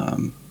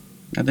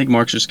I think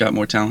Mark's just got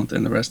more talent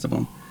than the rest of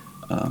them.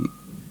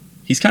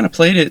 He's kind of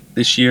played it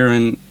this year,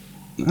 and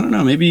I don't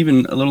know, maybe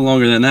even a little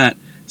longer than that,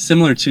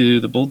 similar to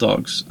the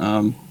Bulldogs.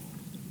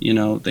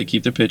 They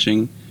keep their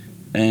pitching,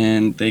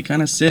 and they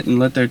kind of sit and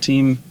let their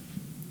team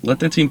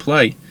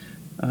play.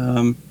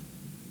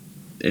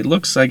 It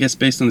looks, I guess,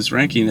 based on this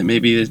ranking, that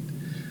maybe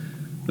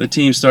the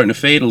team's starting to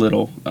fade a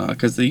little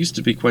because they used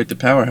to be quite the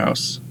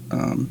powerhouse.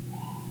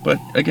 But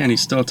again,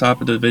 he's still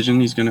top of the division.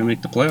 He's going to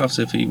make the playoffs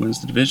if he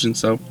wins the division,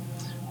 so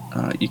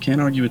you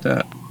can't argue with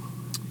that.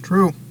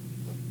 True.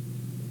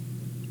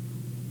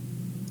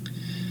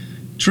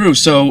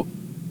 So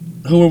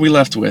who are we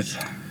left with?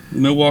 The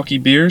Milwaukee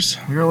Bears?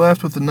 We're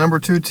left with the number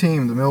 2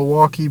 team, the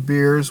Milwaukee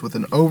Bears, with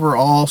an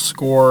overall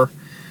score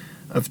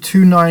of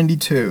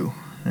 292,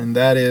 and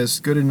that is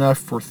good enough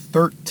for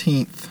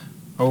 13th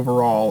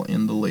overall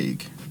in the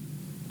league.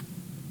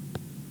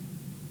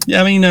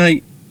 Yeah, I mean,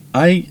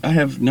 I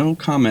have no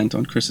comment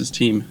on Chris's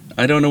team.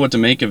 I don't know what to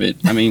make of it.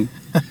 I mean,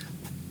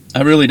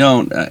 I really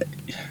don't.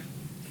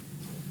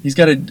 He's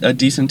got a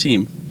decent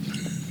team.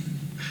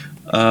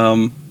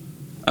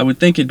 I would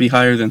think it'd be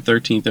higher than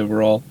 13th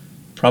overall.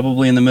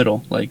 Probably in the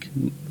middle, like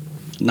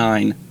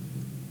 9.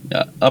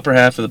 Upper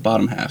half of the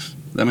bottom half.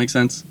 Does that make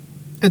sense?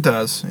 It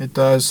does.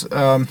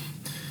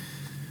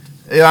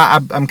 Yeah,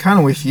 I'm kind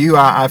of with you.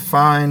 I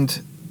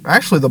find,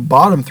 actually, the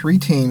bottom 3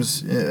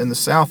 teams in the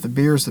South, the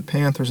Bears, the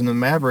Panthers, and the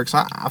Mavericks,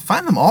 I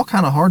find them all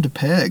kind of hard to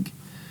peg.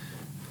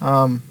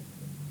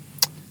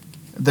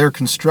 They're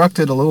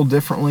constructed a little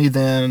differently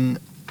than,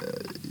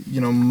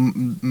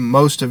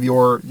 most of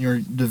your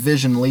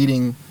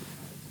division-leading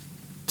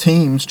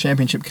teams,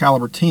 championship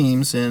caliber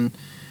teams, and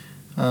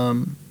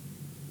on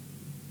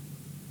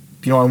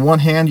one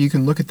hand you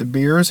can look at the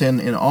Bears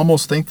and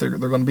almost think they're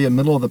going to be a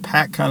middle of the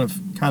pack kind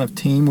of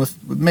team with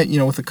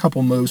a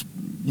couple moves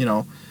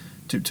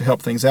to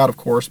help things out, of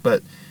course,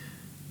 but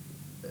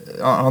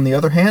on the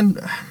other hand,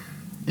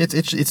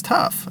 it's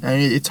tough. I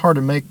mean, it's hard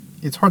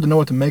to know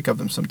what to make of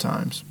them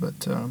sometimes.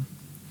 But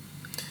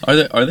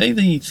are they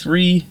the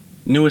 3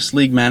 newest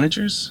league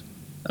managers?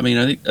 I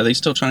mean, are they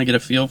still trying to get a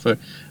feel for?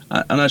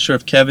 I'm not sure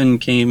if Kevin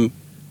came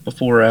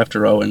before or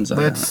after Owens. I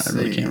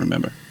really can't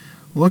remember.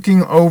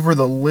 Looking over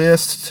the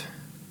list,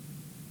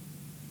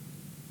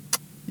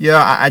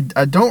 yeah,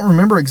 I don't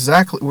remember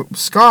exactly.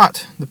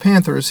 Scott, the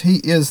Panthers,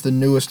 he is the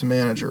newest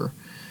manager.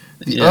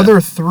 The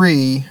other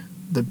 3,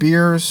 the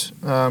Bears,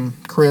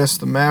 Chris,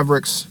 the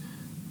Mavericks,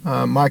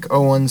 Mike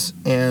Owens,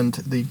 and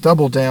the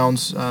Double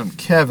Downs,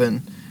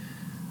 Kevin,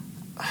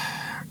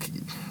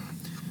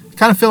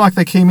 kind of feel like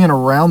they came in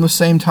around the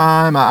same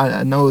time.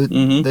 I know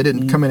they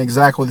didn't come in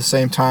exactly the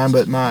same time,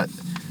 but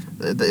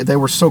they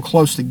were so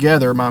close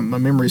together. My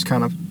memory's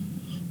kind of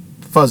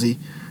fuzzy.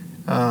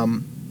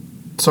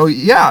 So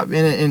yeah,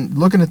 and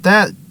looking at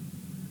that,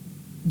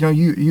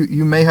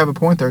 you may have a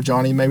point there,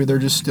 Johnny. Maybe they're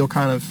just still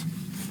kind of,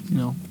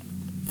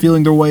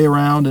 feeling their way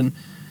around and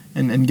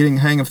getting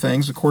the hang of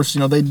things. Of course,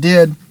 they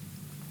did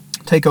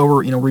take over,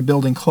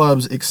 rebuilding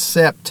clubs,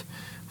 except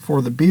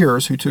for the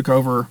Bears, who took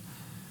over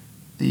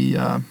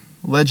the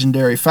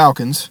legendary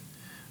Falcons.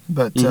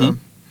 But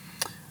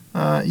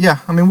yeah,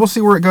 I mean, we'll see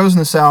where it goes in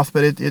the South,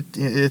 but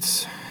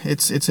it's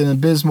an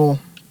abysmal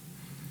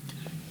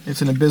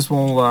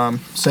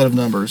set of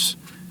numbers,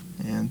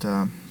 and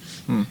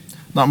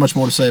not much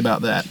more to say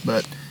about that.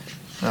 But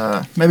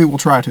maybe we'll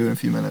try to in a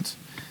few minutes.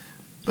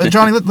 But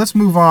Johnny, let's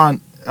move on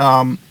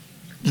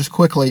just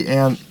quickly,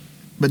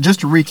 but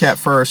just to recap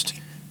first.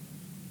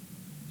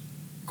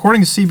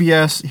 According to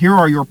CBS, here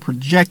are your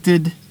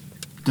projected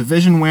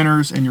division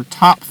winners and your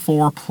top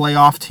 4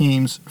 playoff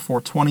teams for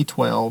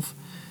 2012.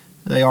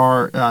 They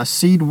are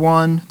Seed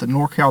 1, the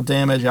NorCal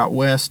Damage out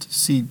west.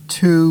 Seed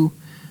 2,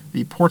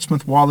 the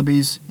Portsmouth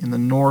Wallabies in the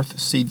north.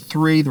 Seed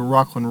 3, the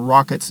Rockland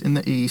Rockets in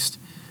the east.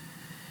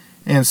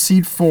 And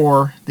Seed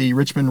 4, the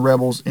Richmond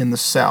Rebels in the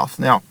south.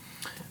 Now,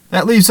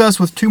 that leaves us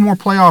with 2 more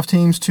playoff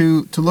teams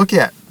to look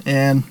at.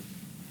 And,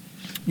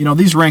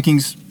 these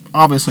rankings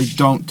obviously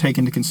don't take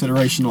into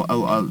consideration a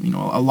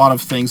lot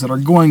of things that are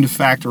going to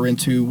factor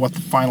into what the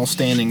final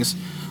standings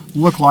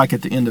look like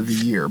at the end of the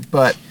year.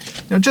 But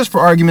just for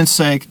argument's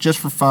sake, just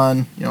for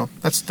fun,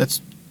 that's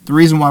the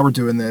reason why we're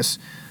doing this.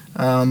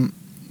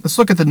 Let's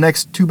look at the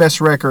next 2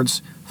 best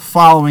records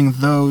following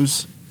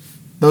those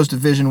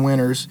division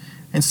winners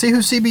and see who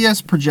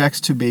CBS projects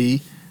to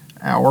be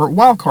our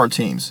wildcard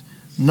teams.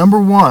 Number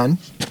 1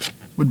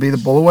 would be the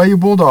Bulawayo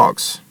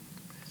Bulldogs.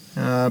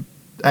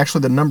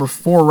 Actually, the number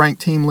 4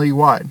 ranked team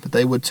league-wide, but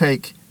they would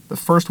take the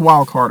first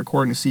wild card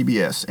according to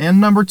CBS. And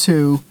number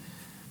 2,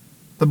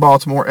 the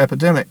Baltimore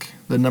Epidemic,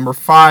 the number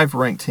 5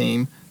 ranked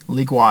team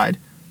league-wide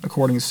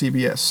according to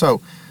CBS.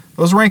 So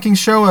those rankings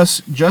show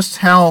us just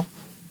how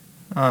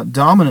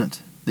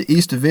dominant the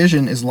East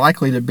Division is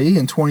likely to be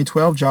in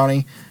 2012,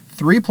 Johnny.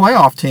 3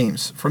 playoff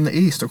teams from the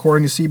East,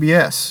 according to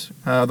CBS.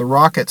 The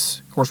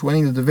Rockets, of course,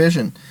 winning the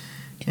division.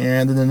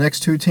 And then the next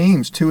 2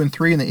 teams, 2 and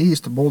 3 in the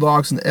East, the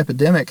Bulldogs and the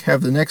Epidemic,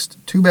 have the next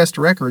 2 best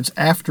records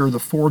after the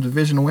 4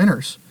 division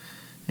winners.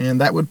 And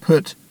that would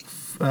put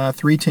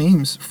 3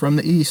 teams from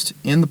the East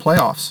in the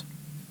playoffs.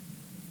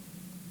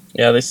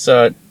 Yeah, this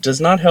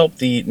does not help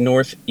the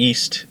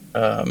Northeast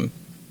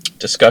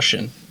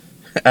discussion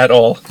at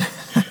all.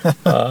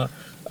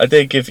 I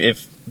think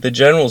if the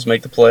Generals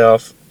make the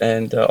playoff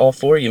and all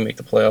 4 of you make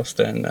the playoffs,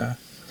 then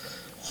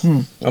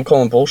I'm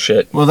calling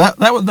bullshit. Well,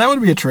 that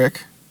would be a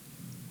trick.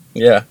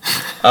 Yeah.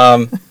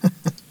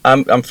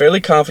 I'm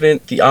fairly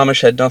confident the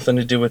Amish had nothing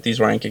to do with these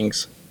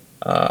rankings.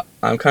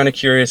 I'm kind of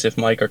curious if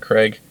Mike or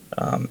Craig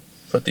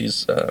put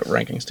these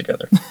rankings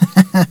together.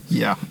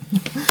 Yeah.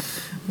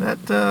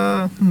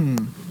 That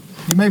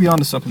you may be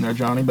onto something there,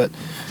 Johnny, but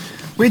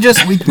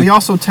we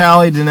also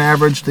tallied and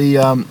averaged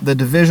the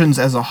divisions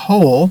as a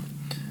whole,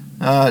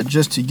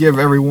 just to give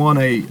everyone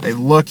a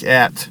look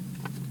at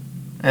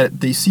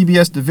the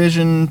CBS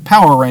division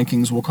power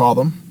rankings, we'll call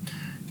them.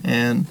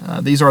 And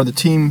these are the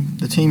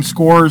team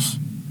scores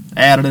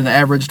added and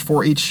averaged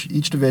for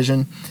each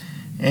division.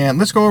 And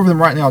let's go over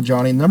them right now,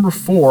 Johnny. Number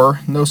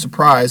 4, no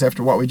surprise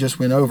after what we just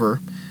went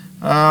over,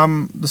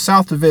 the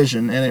South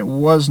Division, and it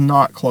was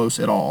not close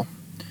at all.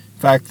 In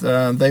fact,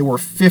 they were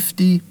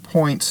 50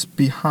 points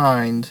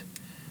behind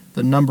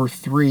the number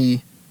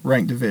 3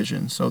 ranked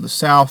division. So the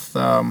South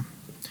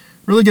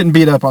really getting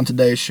beat up on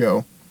today's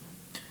show.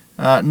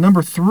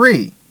 Number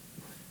 3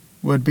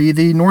 would be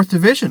the North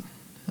Division.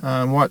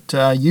 What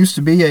used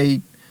to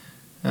be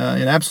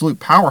an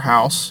absolute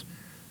powerhouse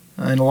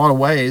in a lot of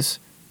ways.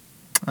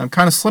 I'm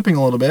kind of slipping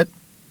a little bit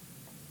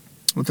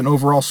with an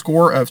overall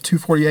score of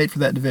 248 for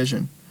that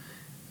division.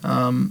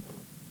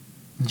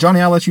 Johnny,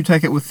 I'll let you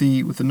take it with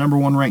the number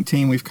 1 ranked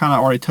team. We've kind of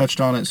already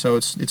touched on it, so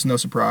it's no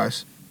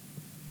surprise.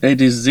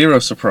 It is zero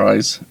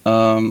surprise.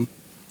 The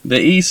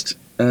East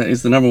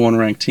is the number 1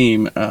 ranked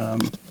team.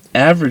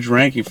 Average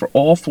ranking for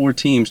all 4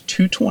 teams,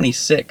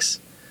 226,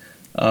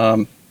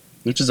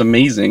 which is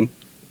amazing.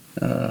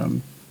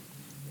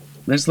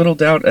 There's little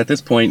doubt at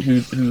this point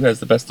who has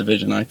the best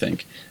division, I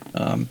think.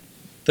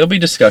 There'll be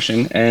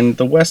discussion, and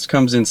the West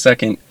comes in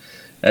second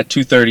at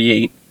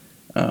 238.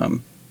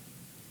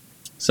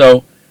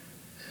 So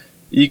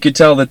you could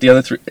tell that the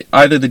other 3,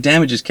 either the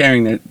damage is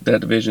carrying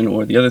that division,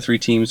 or the other 3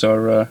 teams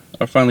are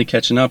finally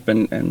catching up,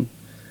 and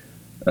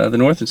the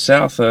North and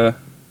South. Well,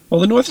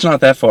 the North's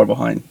not that far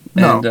behind,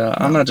 and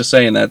I'm not just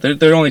saying that.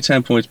 They're only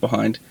 10 points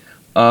behind.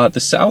 The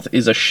South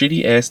is a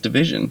shitty ass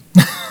division.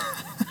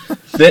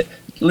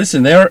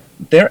 Listen, their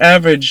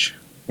average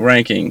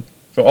ranking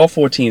for all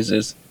 4 teams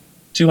is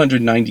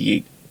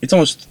 298. It's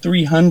almost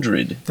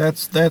 300.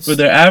 That's for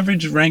their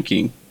average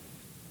ranking.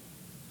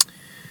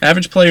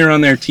 Average player on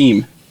their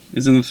team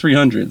is in the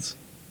 300s.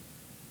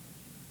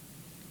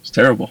 It's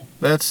terrible.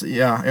 I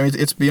mean,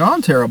 it's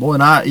beyond terrible,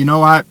 and I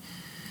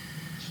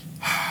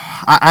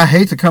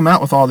hate to come out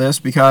with all this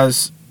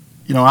because,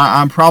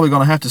 I'm probably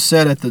going to have to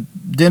sit at the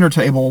dinner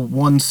table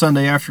one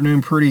Sunday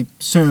afternoon pretty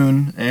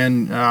soon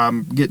and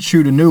get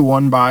chewed a new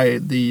one by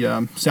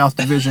the South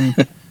Division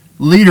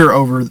leader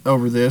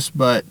over this.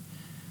 But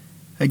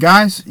hey,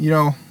 guys,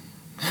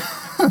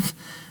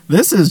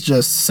 this is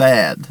just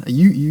sad.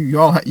 You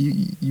got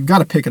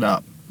to pick it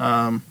up.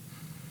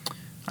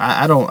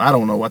 I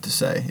don't know what to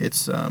say.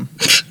 It's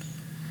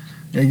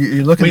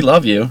you're looking. We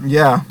love you.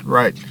 Yeah,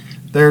 right.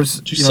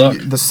 There's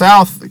the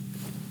South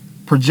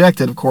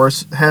projected, of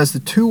course, has the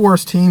 2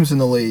 worst teams in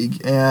the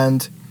league,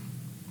 and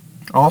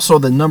also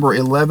the number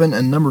 11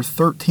 and number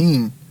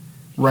 13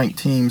 ranked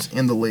teams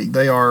in the league.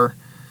 They are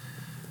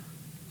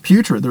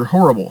putrid. They're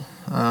horrible.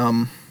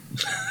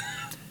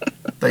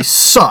 They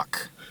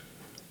suck.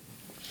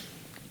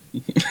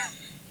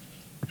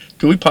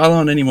 Can we pile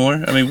on any more?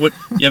 I mean, you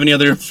have any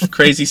other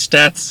crazy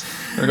stats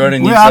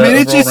regarding these? Well, I mean,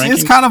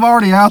 it's kind of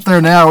already out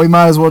there now. We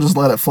might as well just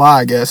let it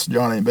fly, I guess,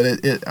 Johnny.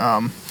 But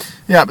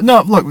yeah. But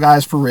no, look,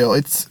 guys, for real,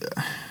 it's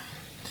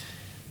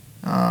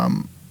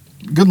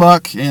good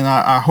luck, and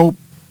I hope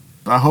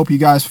you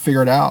guys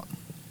figure it out,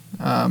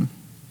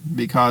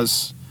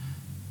 because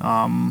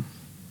I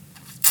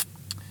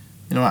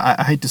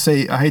hate to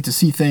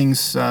see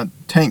things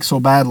tank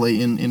so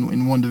badly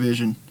in one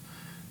division,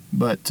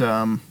 but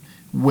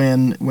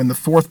when the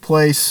fourth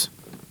place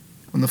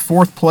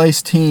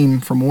team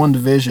from one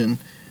division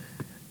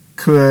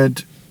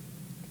could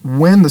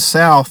win the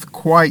South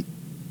quite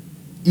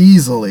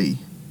easily,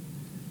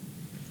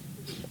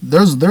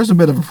 there's a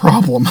bit of a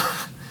problem.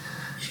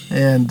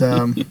 And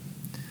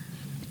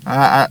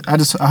I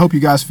hope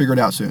you guys figure it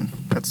out soon.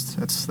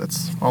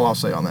 That's all I'll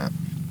say on that.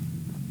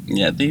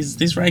 Yeah, these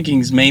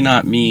rankings may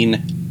not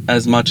mean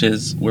as much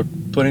as we're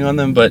putting on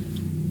them, but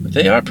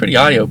they are pretty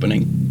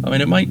eye-opening. I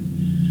mean, it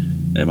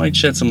might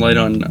shed some light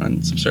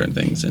on some certain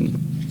things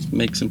and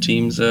make some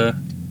teams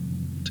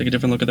take a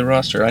different look at their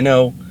roster. I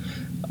know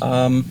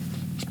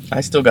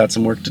I still got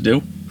some work to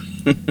do.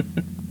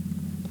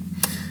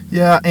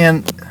 Yeah,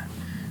 and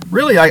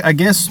really, I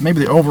guess maybe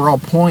the overall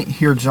point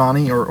here,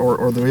 Johnny,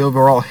 or the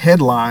overall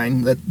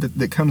headline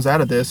that comes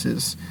out of this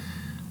is,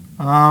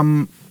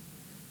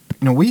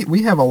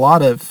 we have a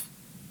lot of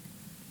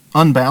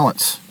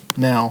unbalance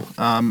now.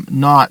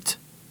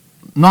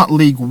 Not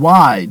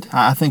league-wide.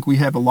 I think we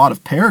have a lot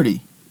of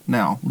parity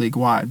now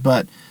league-wide,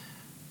 but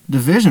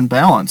division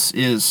balance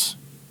is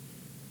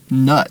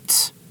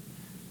nuts.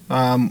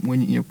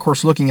 When you, of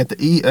course, looking at at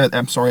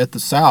the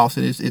South,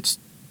 it's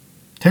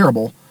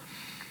terrible.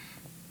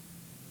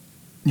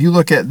 You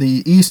look at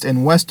the East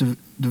and West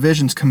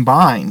divisions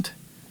combined.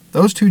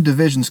 Those two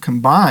divisions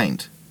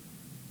combined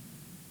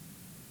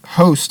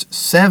host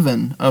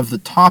 7 of the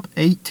top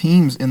 8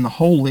 teams in the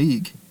whole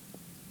league.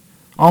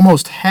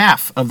 Almost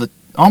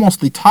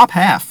the top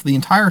half, the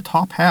entire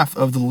top half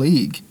of the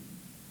league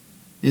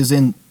is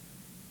in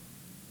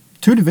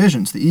 2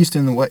 divisions, the East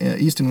and the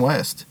East and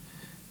West.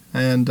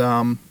 And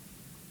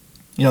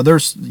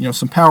there's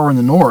some power in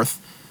the North,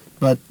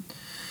 but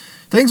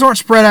things aren't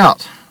spread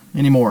out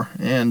anymore,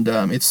 and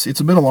it's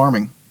a bit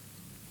alarming.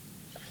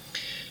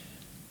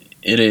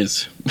 It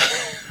is.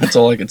 That's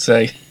all I could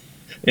say.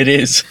 It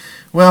is.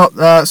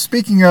 Well,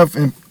 speaking of,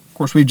 and of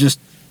course, we just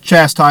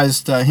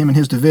chastised him and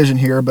his division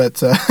here,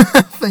 but I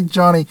think,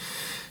 Johnny,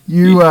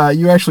 you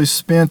actually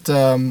spent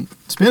a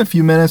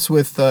few minutes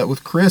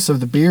with Chris of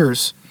the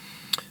Beers.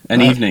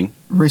 Evening.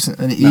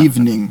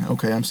 Evening.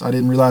 Okay, I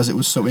didn't realize it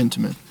was so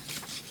intimate.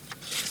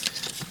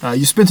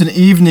 You spent an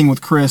evening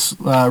with Chris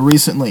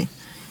recently,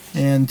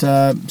 and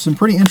some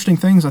pretty interesting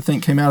things, I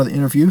think, came out of the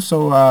interview.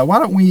 So why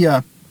don't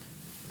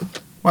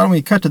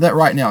we cut to that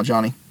right now,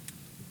 Johnny?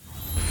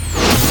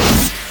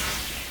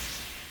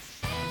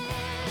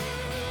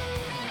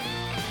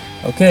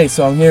 Okay,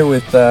 so I'm here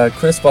with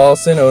Chris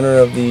Volosin, owner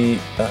of the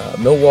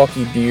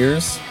Milwaukee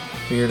Beers,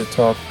 here to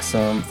talk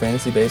some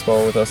fantasy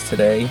baseball with us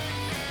today.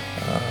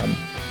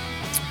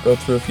 Go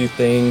through a few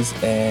things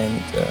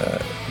and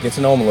get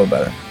to know him a little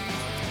better.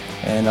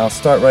 And I'll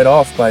start right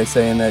off by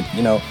saying that,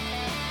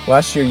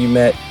 last year you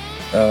met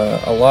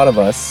a lot of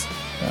us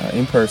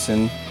in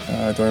person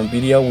during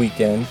BDL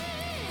weekend,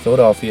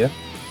 Philadelphia.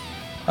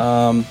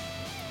 That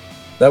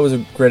was a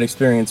great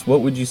experience.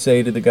 What would you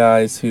say to the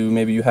guys who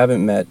maybe you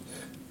haven't met?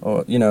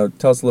 Or,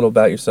 tell us a little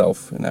about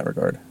yourself in that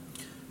regard.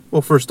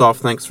 Well, first off,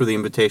 thanks for the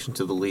invitation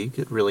to the league.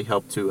 It really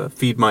helped to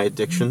feed my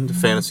addiction to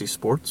fantasy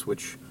sports,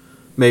 which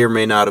may or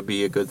may not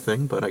be a good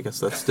thing, but I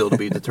guess that's still to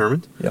be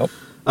determined. Yep.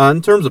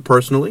 In terms of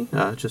personally,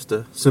 just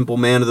a simple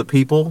man of the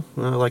people,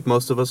 like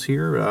most of us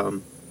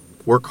here.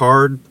 Work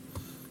hard,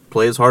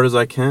 play as hard as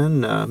I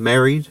can,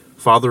 married,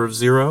 father of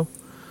 0.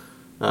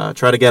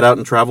 Try to get out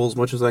and travel as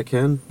much as I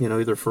can,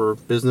 either for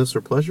business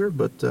or pleasure,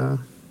 but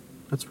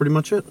that's pretty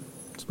much it.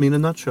 It's me in a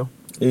nutshell.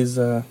 Is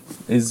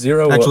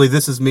 0... Actually,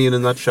 this is me in a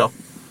nutshell.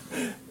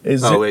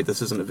 Wait,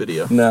 this isn't a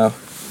video. No.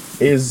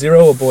 Is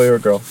 0 a boy or a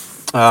girl?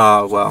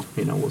 Well,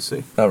 we'll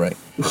see. All right.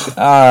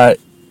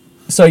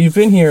 So you've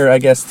been here, I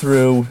guess,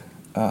 through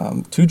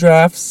 2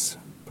 drafts,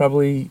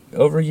 probably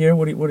over a year.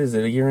 What is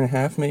it, a year and a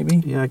half, maybe?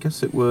 Yeah, I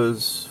guess it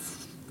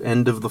was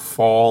end of the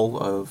fall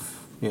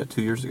of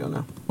 2 years ago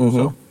now. Mm-hmm.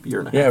 So year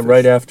and a half. Yeah,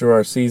 right after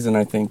our season,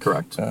 I think.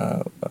 Correct.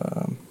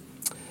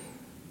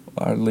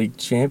 Our league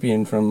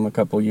champion from a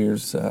couple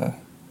years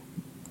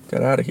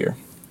got out of here.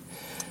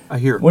 I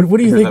hear. What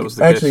do you think? That was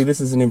the Actually, case.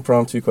 this is an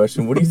impromptu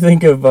question. What do you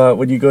think of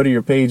when you go to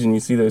your page and you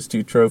see those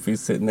 2 trophies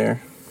sitting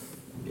there?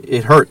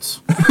 It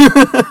hurts.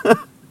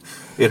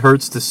 It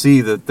hurts to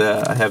see that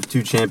I have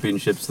 2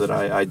 championships that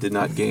I did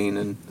not gain,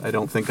 and I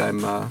don't think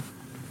I'm.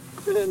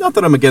 Not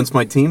that I'm against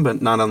my team,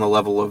 but not on the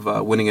level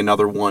of winning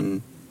another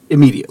one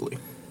immediately.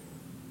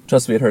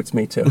 Trust me, it hurts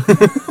me too.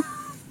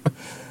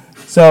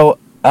 So,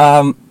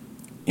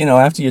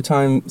 after your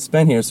time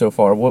spent here so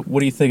far, what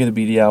do you think of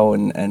the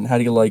BDL and how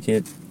do you like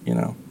it?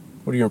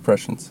 What are your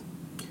impressions?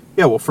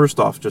 Yeah, well, first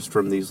off, just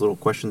from these little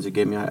questions you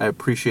gave me, I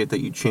appreciate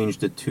that you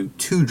changed it to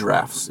 2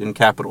 drafts in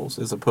capitals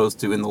as opposed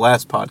to in the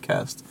last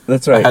podcast.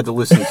 That's right. I had to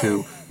listen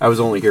to, I was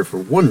only here for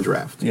 1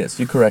 draft. Yes,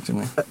 you corrected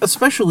me.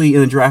 Especially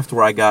in a draft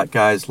where I got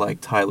guys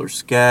like Tyler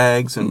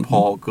Skaggs and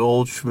Paul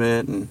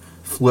Goldschmidt and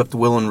flipped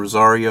Willen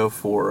Rosario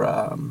for,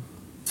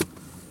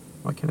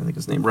 why can't I think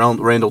his name?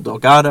 Randall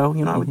Delgado.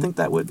 I would think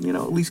that would,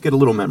 at least get a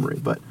little memory,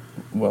 but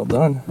well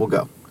done. We'll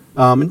go.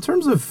 In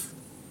terms of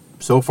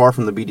so far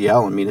from the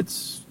BDL, I mean,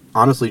 it's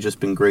honestly just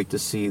been great to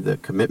see the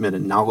commitment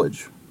and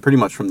knowledge pretty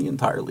much from the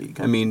entire league.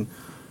 I mean,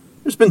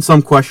 there's been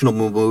some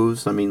questionable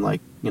moves. I mean,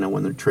 like,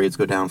 when the trades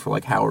go down for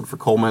like Howard for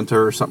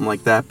Colementor or something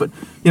like that. But,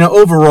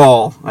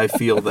 overall, I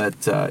feel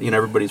that,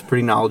 everybody's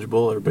pretty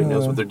knowledgeable. Everybody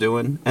knows what they're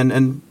doing.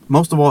 And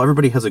most of all,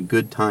 everybody has a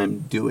good time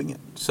doing it.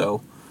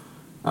 So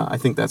I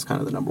think that's kind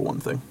of the number one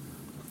thing.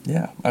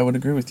 Yeah, I would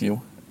agree with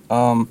you.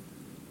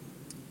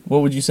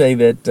 what would you say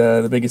that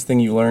the biggest thing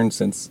you learned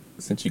since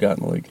you got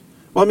in the league?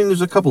 Well, I mean,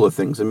 there's a couple of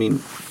things. I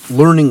mean,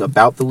 learning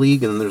about the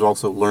league, and then there's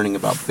also learning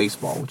about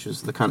baseball, which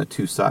is the kind of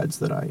two sides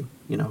that I,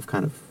 have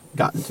kind of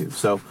gotten to.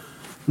 So,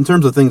 in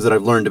terms of things that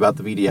I've learned about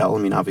the VDL,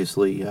 I mean,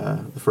 obviously,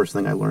 the first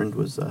thing I learned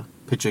was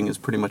pitching is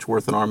pretty much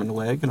worth an arm and a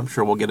leg, and I'm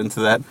sure we'll get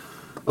into that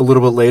a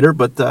little bit later.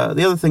 But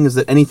the other thing is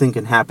that anything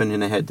can happen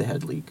in a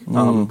head-to-head league.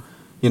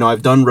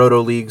 I've done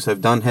roto leagues,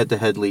 I've done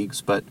head-to-head leagues,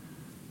 but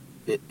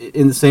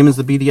in the same as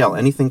the BDL,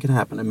 anything can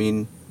happen. I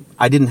mean,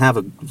 I didn't have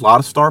a lot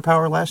of star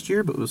power last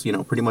year, but was,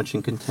 pretty much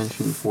in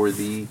contention for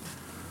the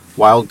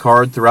wild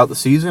card throughout the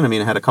season. I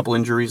mean, I had a couple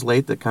injuries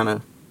late that kind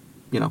of,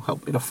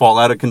 helped me to fall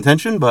out of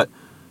contention, but,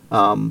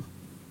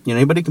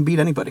 anybody can beat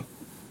anybody.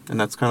 And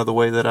that's kind of the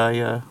way that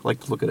I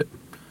like to look at it.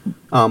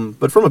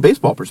 But from a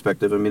baseball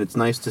perspective, I mean, it's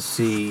nice to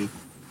see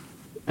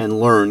and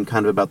learn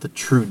kind of about the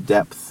true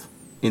depth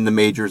in the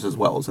majors as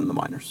well as in the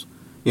minors.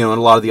 In a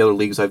lot of the other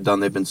leagues I've done,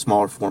 they've been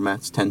smaller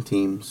formats, 10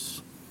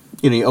 teams.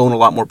 You own a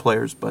lot more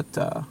players, but,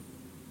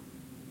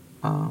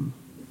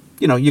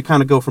 you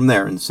kind of go from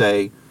there and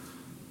say,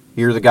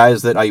 here are the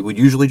guys that I would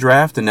usually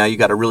draft, and now you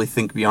got to really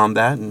think beyond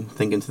that and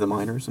think into the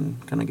minors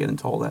and kind of get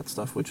into all that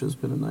stuff, which has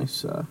been a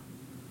nice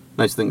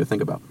thing to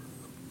think about.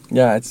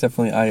 Yeah, it's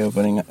definitely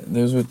eye-opening.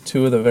 Those were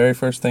two of the very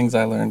first things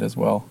I learned as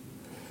well.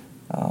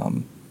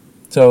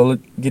 So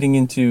getting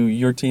into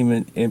your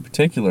team in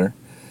particular,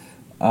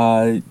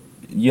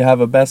 you have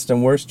a best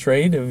and worst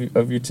trade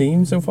of your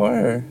team so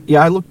far? Or?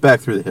 Yeah, I looked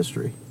back through the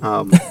history.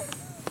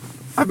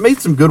 I've made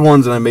some good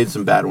ones and I made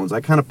some bad ones.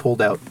 I kind of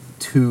pulled out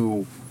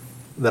two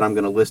that I'm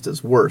going to list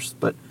as worst,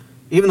 but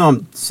even though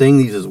I'm saying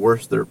these as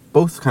worst, they're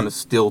both kind of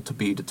still to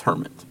be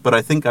determined. But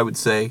I think I would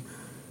say,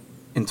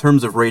 in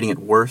terms of rating it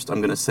worst, I'm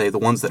going to say the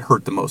ones that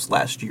hurt the most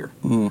last year.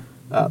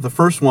 The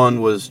first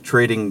one was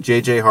trading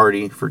J.J.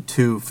 Hardy for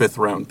 2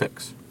 fifth-round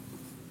picks.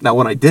 Now,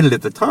 when I did it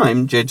at the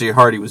time, J.J.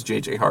 Hardy was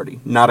J.J. Hardy,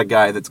 not a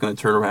guy that's going to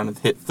turn around and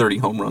hit 30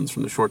 home runs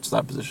from the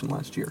shortstop position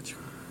last year.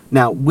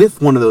 Now,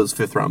 with one of those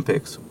fifth-round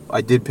picks, I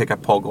did pick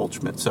up Paul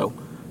Goldschmidt, so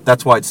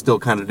that's why it's still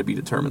kind of to be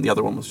determined. The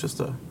other one was just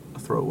a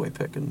throwaway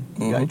pick, and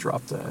the guy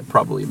dropped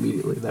probably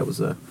immediately. That was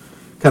a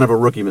kind of a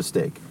rookie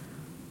mistake.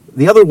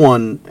 The other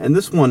one, and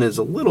this one is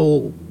a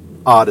little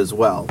odd as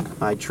well,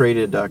 I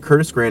traded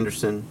Curtis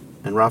Granderson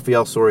and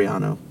Rafael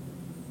Soriano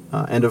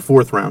and a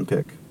fourth-round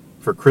pick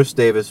for Chris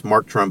Davis,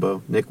 Mark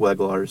Trumbo, Nick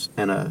Weglars,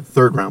 and a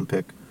third-round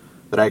pick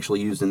that I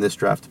actually used in this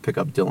draft to pick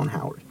up Dylan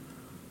Howard.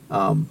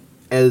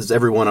 As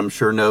everyone I'm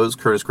sure knows,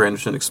 Curtis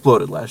Granderson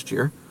exploded last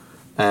year,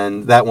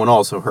 and that one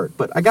also hurt.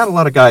 But I got a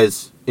lot of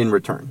guys in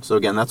return. So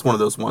again, that's one of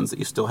those ones that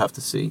you still have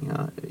to see,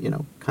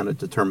 kind of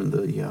determine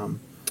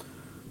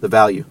the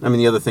value. I mean,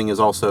 the other thing is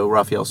also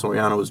Rafael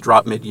Soriano was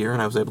dropped mid-year,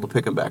 and I was able to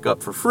pick him back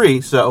up for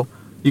free. So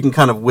you can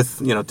kind of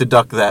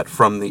deduct that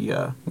from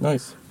the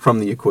from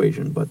the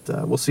equation. But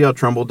we'll see how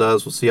Trumbull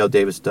does. We'll see how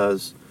Davis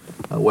does.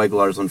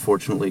 Weglars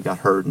unfortunately got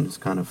hurt and is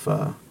kind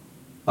of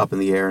up in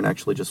the air, and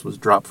actually just was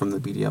dropped from the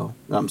BDL.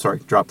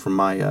 Dropped from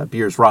my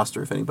Beers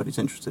roster. If anybody's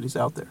interested, he's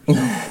out there.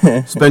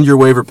 So spend your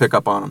waiver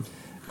pickup on him.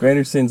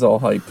 Granderson's all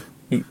hype.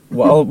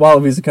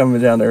 Wallabies are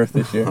coming down to earth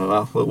this year.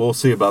 Well, we'll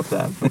see about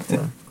that. But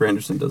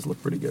Granderson does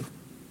look pretty good.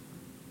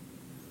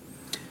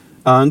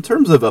 In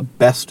terms of a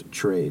best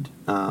trade,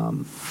 I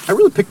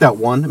really picked out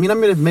one. I mean, I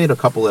may have made a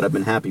couple that I've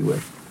been happy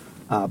with.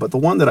 But the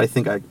one that I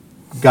think I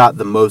got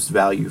the most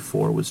value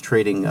for was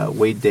trading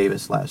Wade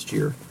Davis last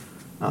year,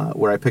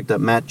 where I picked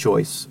up Matt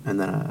Joyce and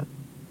then a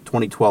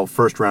 2012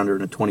 first-rounder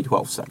and a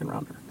 2012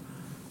 second-rounder.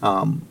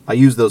 I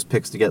used those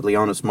picks to get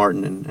Leonis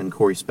Martin and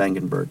Corey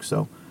Spangenberg.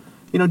 So,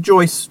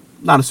 Joyce,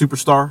 not a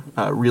superstar,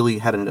 really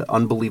had an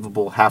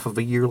unbelievable half of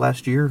a year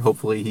last year.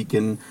 Hopefully he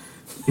can,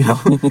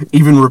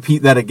 even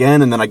repeat that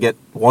again, and then I get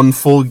one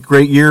full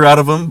great year out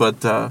of him.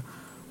 But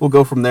we'll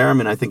go from there. I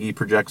mean, I think he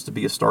projects to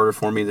be a starter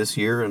for me this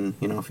year, and,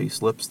 if he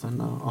slips, then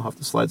I'll have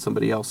to slide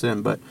somebody else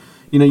in. But,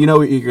 you know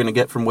what you're going to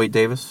get from Wade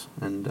Davis,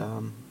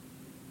 and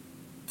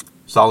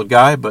solid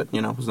guy, but,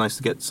 it was nice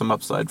to get some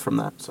upside from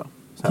that, so.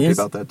 Happy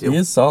about that deal. He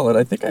is solid.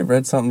 I think I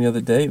read something the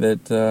other day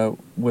that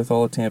with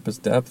all of Tampa's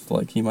depth,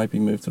 he might be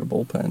moved to the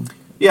bullpen.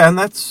 Yeah, and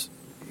that's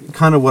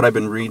kind of what I've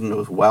been reading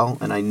as well.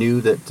 And I knew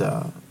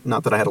that,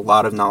 not that I had a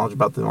lot of knowledge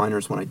about the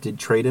minors when I did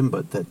trade him,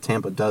 but that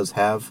Tampa does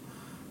have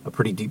a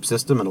pretty deep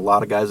system and a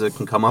lot of guys that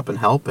can come up and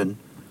help. And,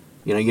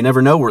 you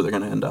never know where they're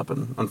going to end up.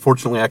 And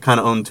unfortunately, I kind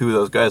of own two of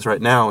those guys right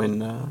now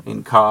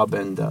in Cobb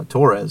and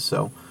Torres.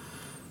 So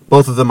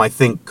both of them, I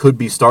think, could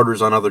be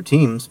starters on other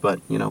teams, but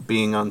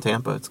being on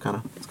Tampa, it's kind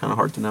of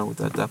hard to know with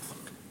that depth.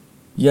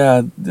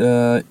 Yeah,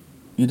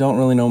 you don't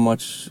really know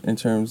much in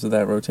terms of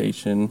that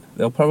rotation.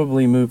 They'll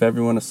probably move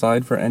everyone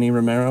aside for Enny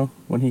Romero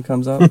when he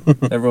comes up.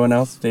 Everyone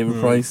else,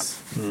 David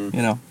Price,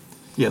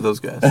 Yeah,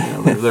 those guys,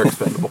 they're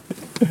expendable.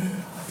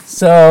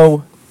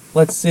 So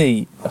let's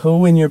see,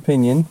 who, in your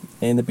opinion,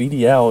 in the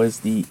BDL is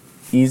the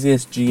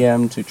easiest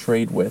GM to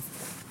trade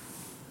with?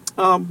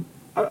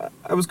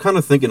 I was kind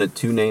of thinking of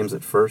two names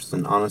at first,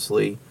 and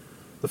honestly,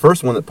 the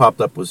first one that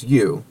popped up was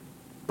you,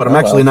 but I'm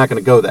actually not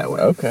going to go that way.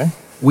 Okay.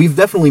 We've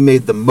definitely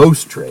made the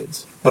most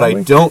trades, but I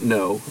we? don't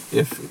know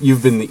if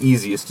you've been the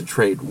easiest to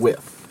trade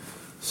with.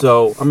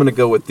 So I'm going to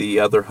go with the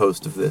other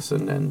host of this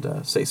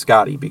and say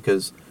Scotty,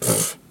 because,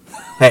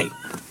 hey,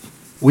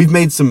 we've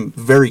made some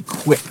very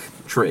quick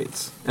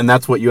trades, and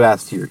that's what you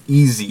asked here,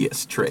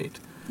 easiest trade.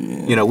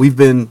 Yeah. You know, we've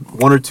been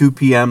 1 or 2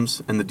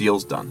 PMs, and the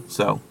deal's done.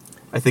 So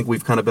I think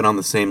we've kind of been on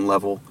the same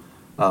level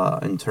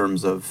in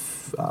terms of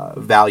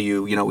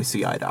value. You know, we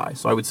see eye to eye.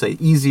 So I would say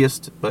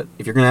easiest, but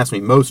if you're going to ask me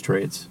most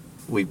trades,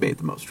 we've made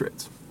the most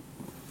trades.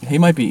 He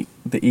might be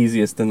the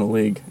easiest in the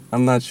league.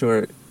 I'm not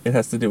sure it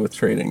has to do with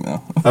trading,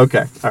 though.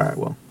 Okay. All right.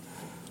 Well,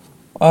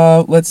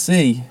 Let's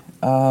see.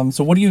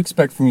 So what do you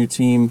expect from your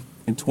team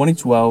in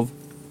 2012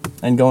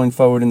 and going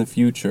forward in the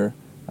future?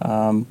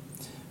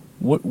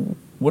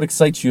 What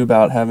excites you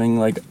about having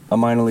like a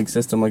minor league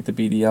system like the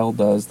BDL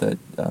does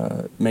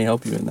that may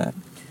help you in that?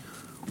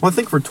 Well, I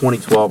think for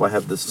 2012, I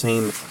have the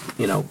same,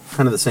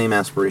 kind of the same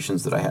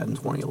aspirations that I had in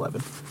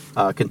 2011.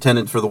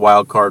 Contended for the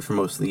wild card for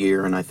most of the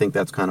year, and I think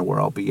that's kind of where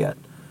I'll be at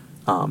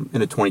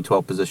in a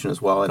 2012 position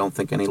as well. I don't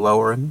think any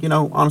lower, and,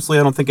 honestly,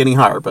 I don't think any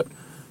higher, but,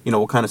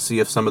 we'll kind of see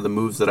if some of the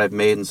moves that I've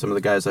made and some of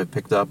the guys I've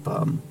picked up,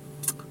 kind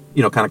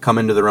of come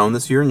into their own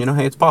this year, and,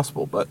 hey, it's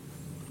possible, but,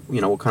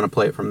 we'll kind of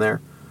play it from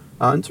there.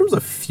 In terms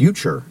of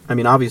future, I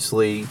mean,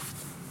 obviously,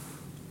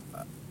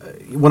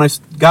 when I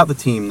got the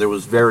team, there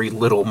was very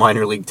little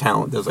minor league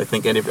talent, as I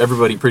think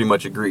everybody pretty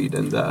much agreed.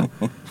 And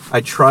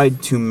I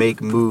tried to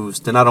make moves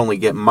to not only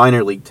get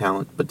minor league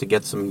talent, but to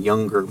get some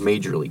younger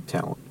major league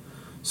talent.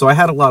 So I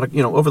had a lot of,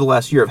 over the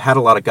last year, I've had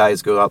a lot of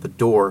guys go out the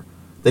door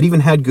that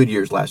even had good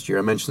years last year.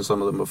 I mentioned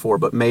some of them before,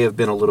 but may have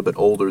been a little bit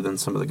older than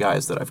some of the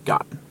guys that I've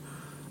gotten.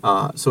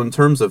 So in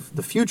terms of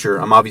the future,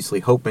 I'm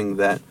obviously hoping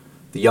that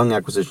the young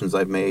acquisitions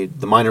I've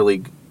made, the minor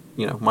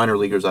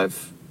leaguers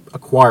I've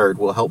acquired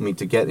will help me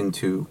to get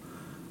into,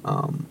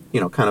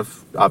 kind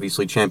of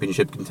obviously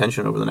championship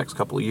contention over the next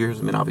couple of years.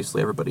 I mean,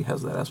 obviously everybody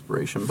has that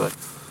aspiration, but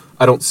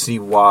I don't see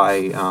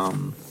why, I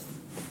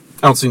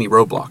don't see any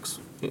roadblocks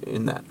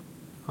in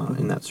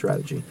that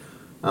strategy.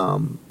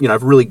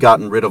 I've really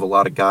gotten rid of a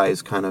lot of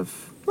guys kind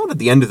of, not at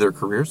the end of their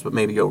careers, but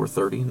maybe over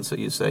 30. And so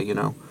you say,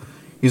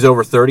 he's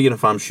over 30, and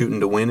if I'm shooting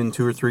to win in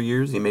 2 or 3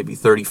 years, he may be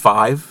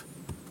 35,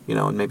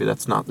 and maybe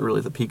that's not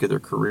really the peak of their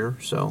career.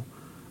 So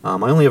I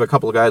only have a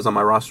couple of guys on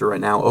my roster right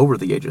now over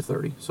the age of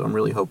 30. So I'm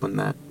really hoping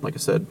that, like I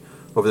said,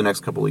 over the next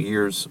couple of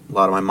years, a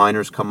lot of my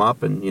minors come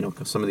up, and,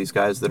 some of these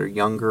guys that are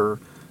younger,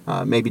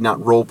 maybe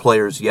not role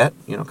players yet,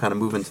 kind of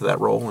move into that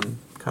role and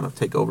kind of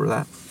take over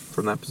that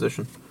from that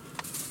position.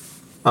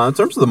 In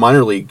terms of the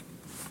minor league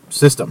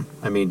system,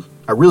 I mean,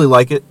 I really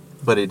like it,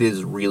 but it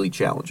is really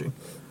challenging.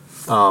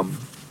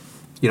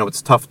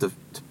 It's tough to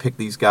pick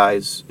these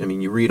guys. I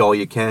mean, you read all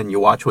you can, you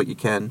watch what you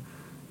can.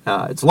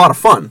 It's a lot of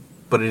fun,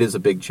 but it is a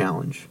big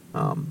challenge.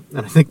 And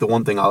I think the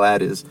one thing I'll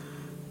add is,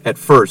 at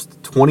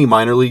first, 20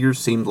 minor leaguers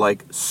seemed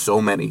like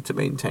so many to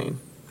maintain.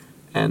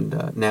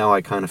 And now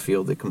I kind of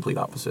feel the complete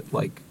opposite.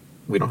 Like,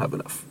 we don't have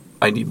enough.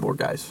 I need more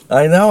guys.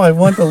 I know. I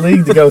want the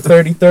league to go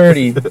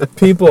 30-30.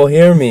 People,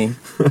 hear me.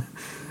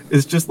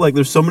 It's just like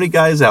there's so many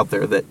guys out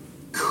there that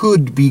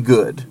could be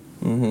good.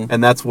 Mm-hmm.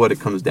 And that's what it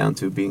comes down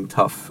to, being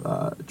tough,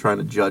 trying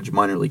to judge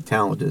minor league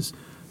talent. Is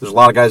there's a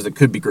lot of guys that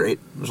could be great.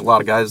 There's a lot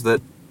of guys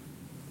that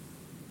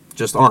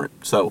just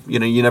aren't. So,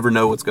 you never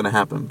know what's going to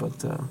happen. But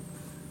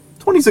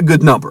 20's a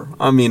good number.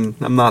 I mean,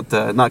 I'm not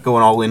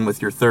going all in with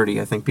your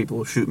 30. I think people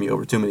will shoot me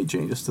over too many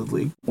changes to the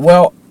league.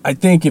 Well, I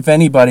think if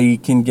anybody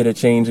can get a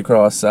change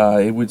across,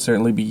 it would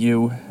certainly be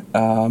you.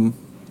 And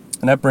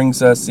that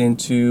brings us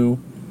into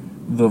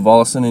the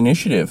Volosin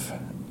Initiative.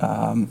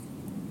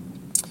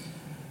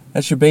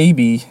 That's your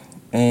baby.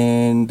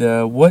 And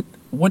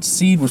what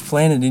seed was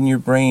planted in your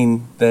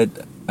brain that,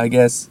 I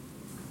guess,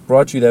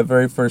 brought you that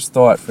very first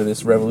thought for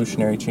this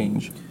revolutionary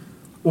change?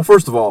 Well,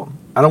 first of all,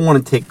 I don't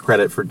want to take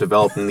credit for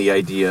developing the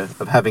idea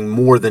of having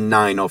more than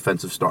 9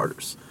 offensive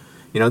starters.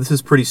 This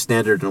is pretty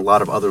standard in a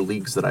lot of other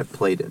leagues that I've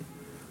played in.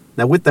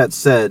 Now, with that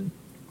said,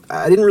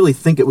 I didn't really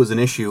think it was an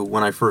issue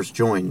when I first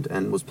joined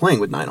and was playing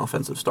with 9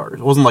 offensive starters.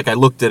 It wasn't like I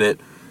looked at it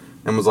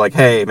and was like,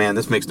 hey, man,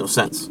 this makes no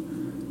sense.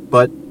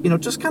 But,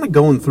 just kind of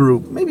going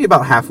through, maybe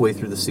about halfway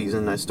through the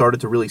season, I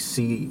started to really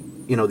see,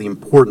 the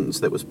importance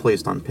that was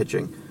placed on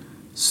pitching.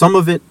 Some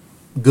of it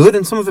good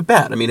and some of it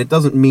bad. I mean, it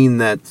doesn't mean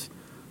that,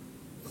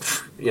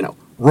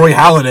 Roy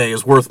Halladay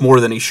is worth more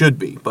than he should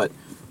be. But,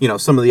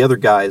 some of the other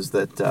guys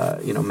that,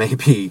 may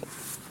be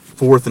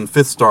 4th and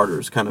 5th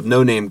starters, kind of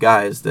no-name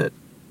guys that,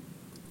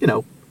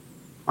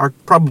 are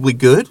probably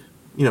good,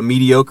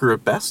 mediocre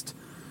at best,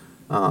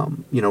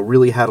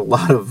 really had a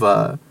lot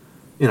of,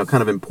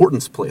 kind of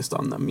importance placed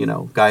on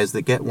them. Guys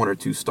that get 1 or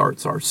 2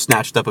 starts are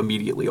snatched up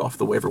immediately off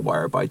the waiver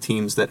wire by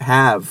teams that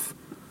have,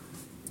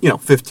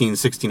 15,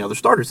 16 other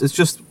starters. It's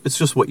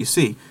just what you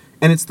see.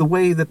 And it's the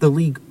way that the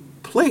league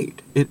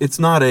played. It's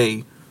not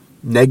a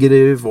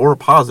negative or a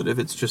positive.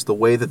 It's just the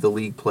way that the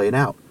league played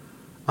out.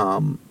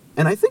 And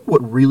I think what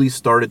really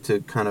started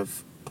to kind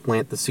of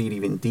plant the seed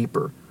even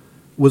deeper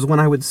was when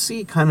I would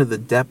see kind of the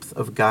depth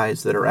of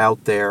guys that are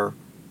out there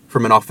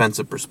from an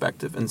offensive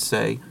perspective and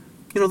say,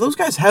 those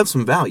guys have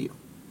some value.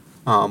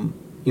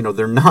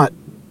 They're not,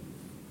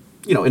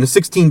 in a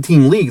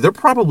 16-team league, they're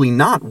probably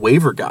not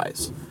waiver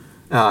guys.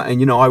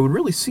 And I would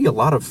really see a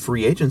lot of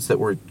free agents that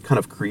were kind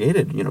of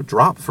created,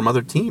 dropped from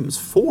other teams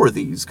for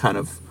these kind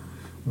of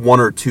one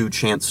or two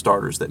chance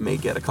starters that may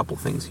get a couple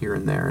things here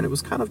and there. And it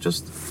was kind of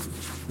just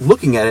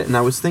looking at it, and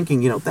I was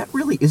thinking, that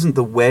really isn't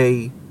the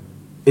way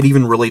it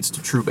even relates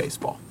to true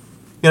baseball.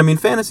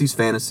 Fantasy's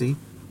fantasy,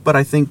 but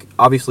I think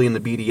obviously in the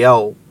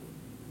BDL,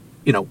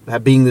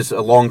 being this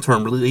a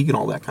long-term league and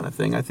all that kind of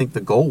thing, I think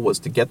the goal was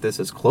to get this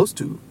as close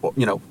to,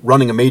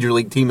 running a major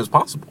league team as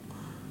possible.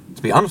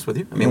 To be honest with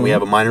you, we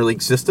have a minor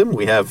league system,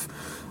 we have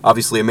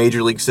obviously a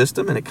major league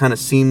system, and it kind of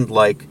seemed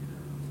like,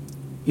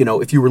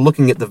 if you were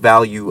looking at the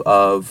value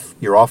of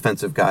your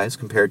offensive guys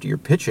compared to your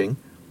pitching,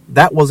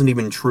 that wasn't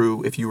even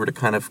true if you were to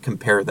kind of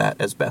compare that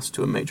as best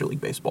to a Major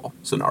League Baseball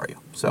scenario.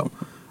 So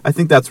I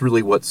think that's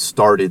really what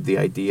started the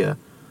idea,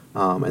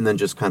 and then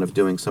just kind of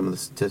doing some of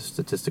the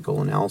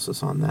statistical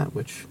analysis on that,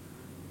 which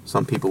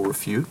some people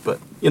refute. But,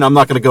 I'm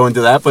not going to go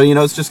into that, but,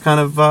 it's just kind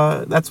of,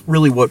 that's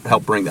really what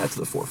helped bring that to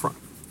the forefront.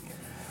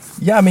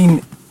 Yeah,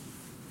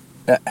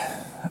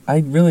 I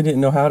really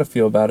didn't know how to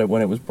feel about it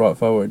when it was brought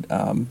forward.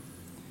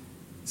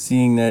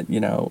 Seeing that,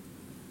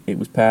 it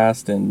was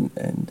passed,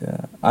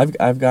 and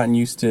I've gotten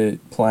used to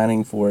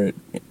planning for it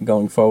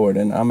going forward,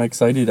 and I'm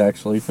excited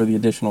actually for the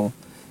additional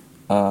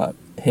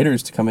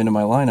hitters to come into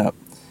my lineup.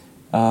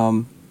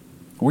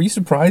 Were you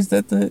surprised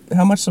at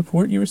how much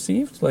support you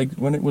received, like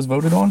when it was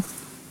voted on?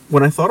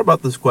 When I thought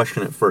about this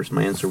question at first,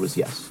 my answer was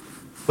yes.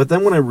 But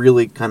then when I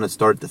really kind of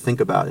started to think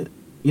about it,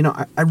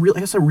 I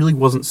guess I really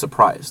wasn't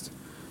surprised.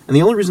 And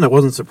the only reason I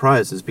wasn't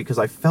surprised is because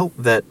I felt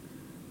that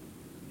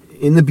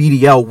in the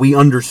BDL, we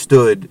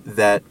understood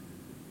that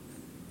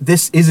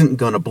this isn't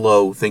going to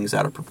blow things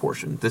out of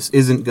proportion. This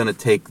isn't going to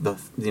take the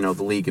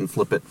league and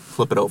flip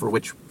it over,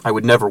 which I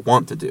would never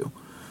want to do.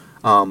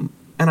 And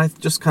I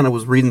just kind of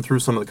was reading through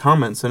some of the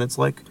comments, and it's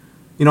like,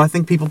 I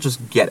think people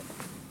just get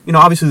it.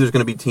 Obviously there's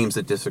going to be teams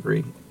that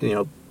disagree.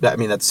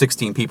 That's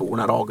 16 people. We're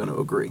not all going to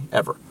agree,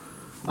 ever.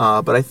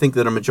 But I think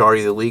that a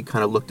majority of the league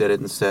kind of looked at it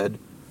and said,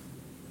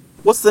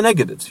 what's the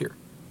negatives here?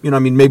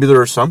 Maybe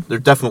there are some. There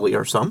definitely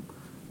are some.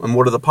 And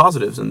what are the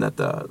positives? And that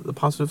the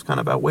positives kind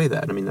of outweigh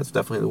that. That's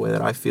definitely the way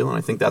that I feel, and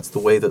I think that's the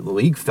way that the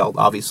league felt,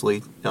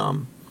 obviously,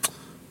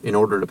 in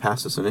order to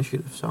pass this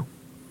initiative. So,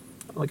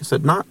 like I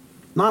said, not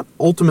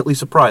ultimately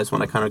surprised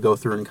when I kind of go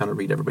through and kind of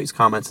read everybody's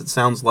comments. It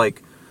sounds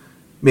like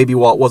maybe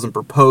while it wasn't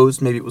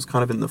proposed, maybe it was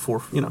kind of in the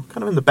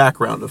kind of in the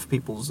background of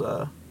people's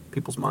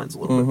minds a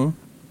little bit.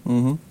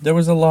 Mm-hmm. There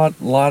was a lot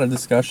of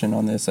discussion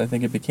on this. I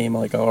think it became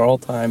like our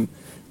all-time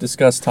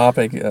discussed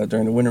topic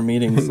during the winter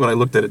meetings. When I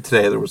looked at it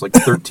today, there was like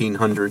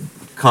 1,300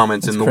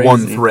 comments in the crazy.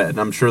 one thread.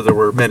 I'm sure there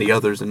were many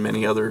others and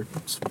many other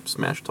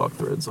Smash Talk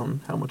threads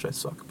on how much I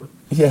suck. But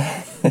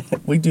yeah,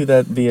 we do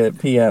that via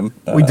PM.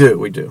 We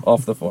do.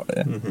 Off the floor.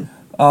 Yeah.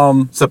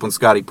 Mm-hmm. Except when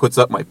Scotty puts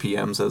up my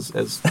PMs as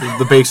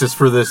the basis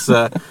for this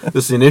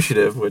this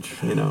initiative,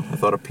 which I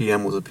thought a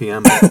PM was a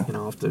PM. But,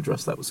 I'll have to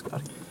address that with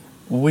Scotty.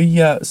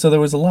 So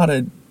there was a lot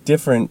of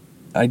different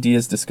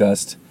ideas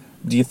discussed.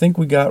 Do you think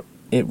we got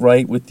it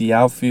right with the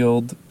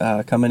outfield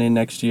coming in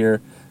next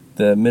year,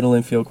 the middle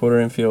infield, quarter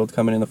infield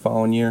coming in the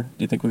following year?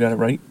 Do you think we got it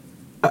right?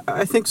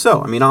 I think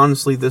so.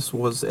 Honestly, this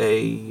was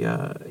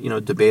a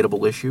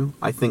debatable issue.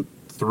 I think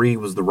 3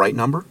 was the right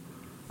number.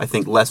 I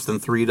think less than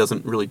 3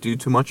 doesn't really do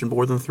too much, and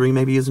more than 3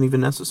 maybe isn't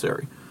even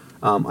necessary.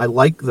 I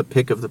like the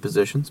pick of the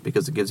positions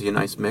because it gives you a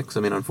nice mix.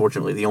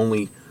 Unfortunately, the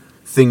only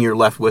thing you're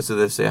left with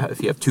is this: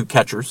 if you have 2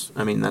 catchers,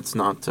 that's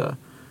not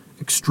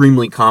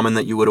extremely common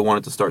that you would have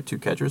wanted to start 2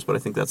 catchers, but I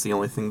think that's the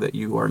only thing that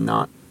you are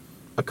not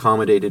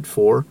accommodated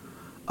for.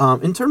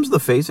 In terms of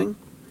the phasing,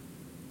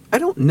 I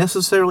don't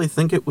necessarily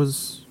think it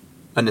was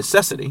a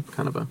necessity,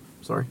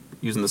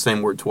 using the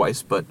same word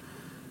twice, but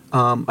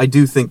I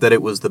do think that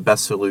it was the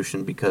best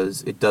solution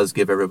because it does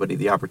give everybody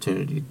the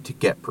opportunity to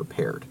get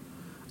prepared.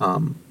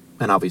 And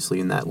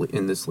obviously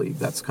in this league,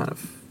 that's kind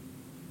of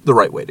the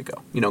right way to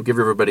go. Give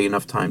everybody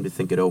enough time to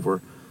think it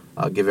over,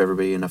 give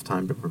everybody enough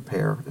time to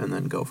prepare, and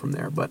then go from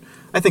there. But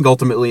I think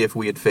ultimately if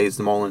we had phased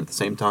them all in at the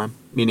same time,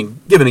 meaning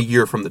given a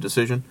year from the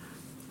decision,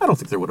 I don't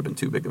think there would have been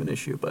too big of an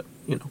issue, but,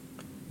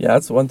 Yeah,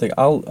 that's one thing.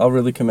 I'll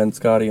really commend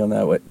Scotty on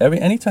that.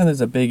 Anytime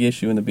there's a big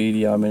issue in the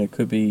BDL, it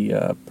could be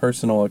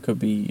personal, it could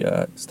be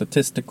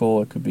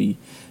statistical, it could be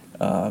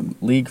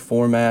league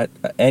format,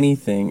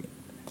 anything.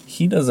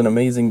 He does an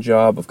amazing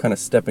job of kind of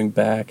stepping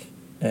back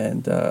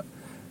and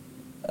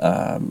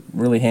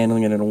really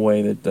handling it in a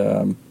way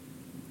that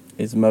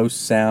is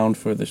most sound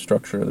for the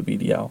structure of the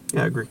BDL.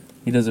 Yeah, I agree.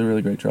 He does a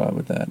really great job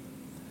with that.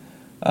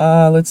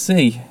 Let's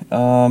see.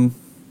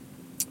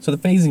 So the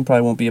phasing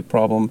probably won't be a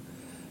problem,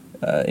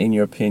 in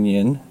your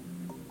opinion.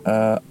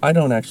 I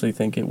don't actually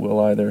think it will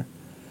either.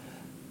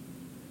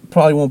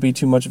 Probably won't be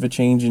too much of a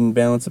change in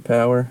balance of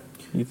power.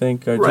 You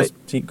think? Right.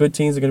 Just good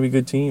teams are going to be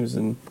good teams,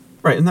 and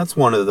right, and that's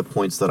one of the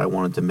points that I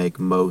wanted to make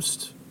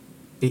most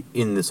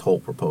in this whole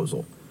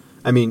proposal.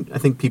 I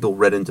think people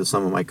read into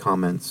some of my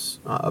comments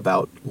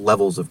about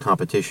levels of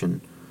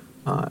competition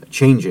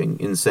changing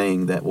in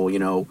saying that,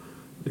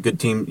 the good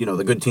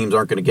teams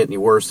aren't going to get any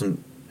worse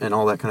and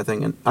all that kind of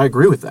thing. And I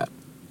agree with that.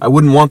 I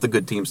wouldn't want the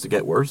good teams to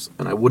get worse,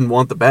 and I wouldn't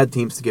want the bad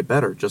teams to get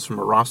better just from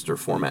a roster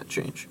format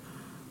change.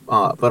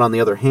 But on the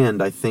other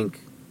hand, I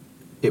think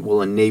it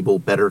will enable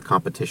better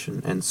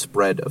competition and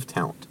spread of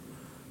talent.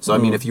 So, I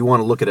mean, if you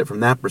want to look at it from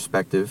that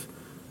perspective,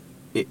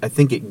 I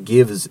think it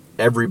gives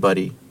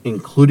everybody,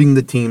 including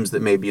the teams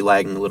that may be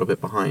lagging a little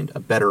bit behind, a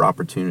better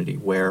opportunity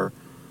where,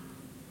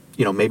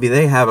 maybe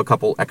they have a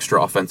couple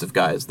extra offensive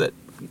guys that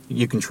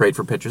you can trade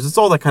for pitchers. It's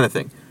all that kind of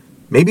thing.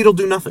 Maybe it'll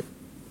do nothing.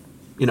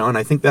 And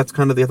I think that's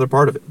kind of the other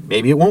part of it.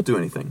 Maybe it won't do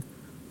anything.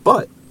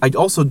 But I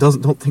also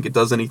don't think it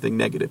does anything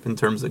negative in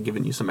terms of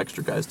giving you some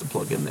extra guys to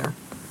plug in there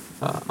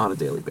on a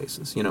daily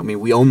basis.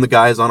 We own the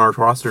guys on our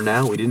roster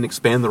now. We didn't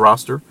expand the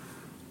roster.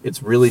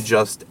 It's really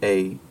just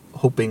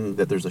hoping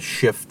that there's a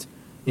shift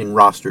in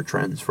roster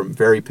trends from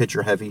very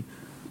pitcher heavy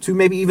to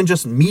maybe even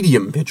just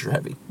medium pitcher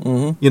heavy.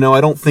 Mm-hmm.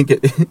 I don't think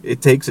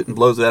it takes it and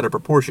blows it out of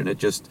proportion. It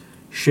just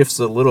shifts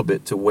a little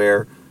bit to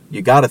where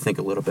you got to think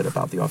a little bit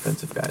about the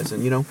offensive guys.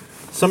 And,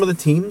 some of the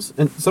teams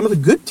and some of the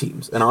good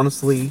teams, and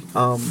honestly,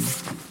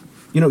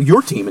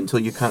 your team until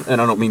you and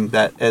I don't mean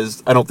that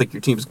as I don't think your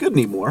team's good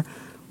anymore.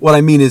 What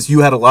I mean is you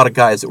had a lot of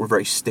guys that were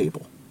very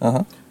stable,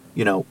 and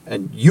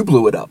you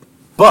blew it up.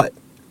 But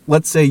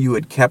let's say you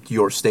had kept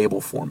your stable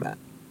format.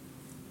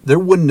 There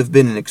wouldn't have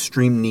been an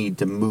extreme need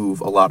to move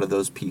a lot of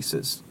those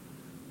pieces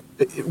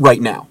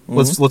right now.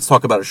 Mm-hmm. Let's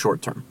talk about it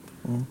short term.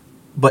 Mm-hmm.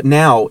 But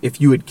now, if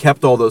you had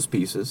kept all those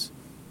pieces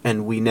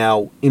and we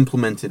now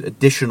implemented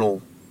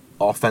additional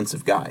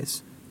offensive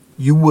guys,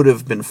 you would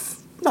have been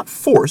not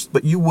forced,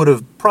 but you would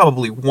have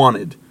probably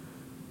wanted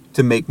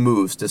to make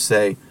moves to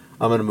say,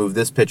 I'm going to move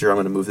this pitcher, I'm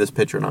going to move this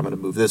pitcher, and I'm going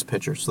to move this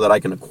pitcher so that I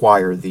can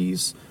acquire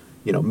these,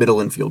 middle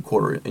infield,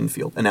 quarter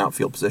infield, and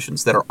outfield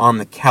positions that are on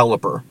the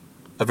caliber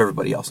of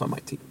everybody else on my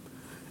team.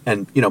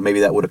 And, maybe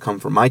that would have come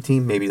from my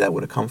team, maybe that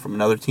would have come from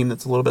another team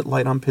that's a little bit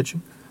light on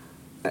pitching.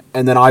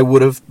 And then I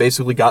would have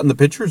basically gotten the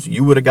pitchers,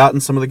 you would have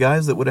gotten some of the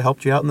guys that would have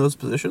helped you out in those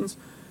positions.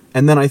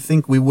 And then I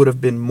think we would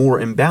have been more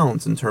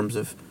imbalanced in terms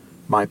of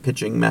my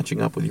pitching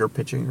matching up with your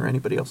pitching or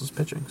anybody else's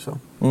pitching. So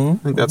I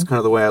think that's kind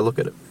of the way I look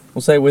at it.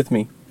 Well, say it with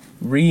me.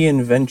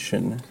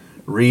 Reinvention.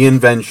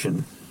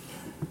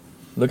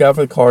 Look out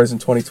for the Cars in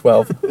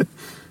 2012.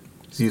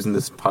 He's using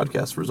this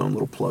podcast for his own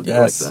little plug.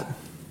 Yes. I like that.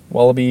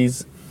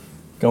 Wallabies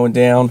going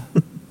down.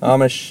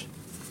 Amish.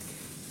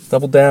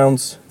 Double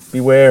downs.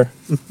 Beware.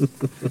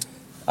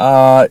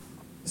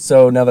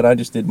 So now that I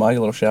just did my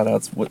little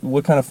shout-outs,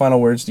 what kind of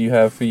final words do you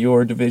have for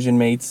your division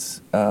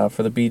mates,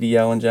 for the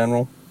BDL in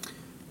general?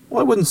 Well,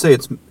 I wouldn't say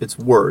it's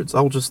words.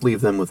 I'll just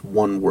leave them with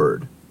one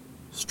word.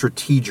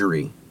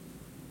 Strategery.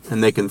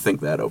 And they can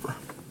think that over.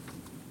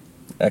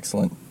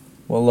 Excellent.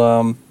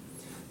 Well,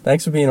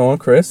 thanks for being on,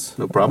 Chris.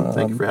 No problem.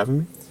 Thank you for having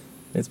me.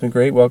 It's been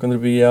great. Welcome to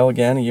the BDL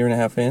again, a year and a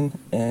half in.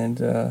 And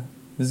this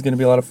is going to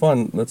be a lot of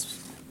fun. Let's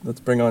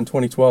bring on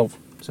 2012.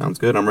 Sounds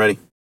good. I'm ready.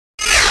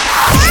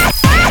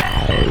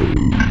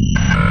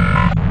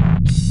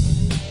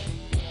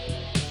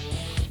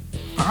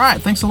 All right,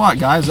 thanks a lot,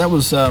 guys. That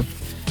was a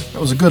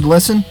good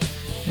listen,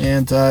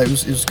 and it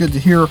was good to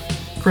hear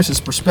Chris's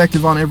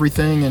perspective on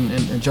everything. And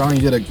Jhonny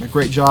did a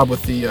great job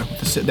with the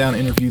sit down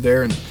interview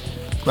there, and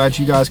glad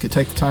you guys could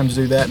take the time to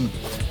do that. And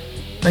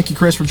thank you,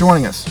 Chris, for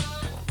joining us.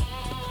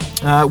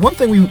 One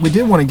thing we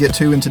did want to get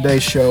to in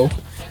today's show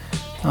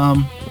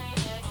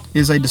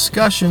is a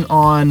discussion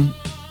on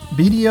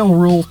BDL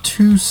Rule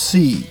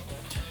 2C.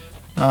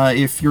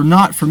 If you're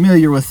not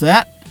familiar with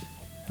that,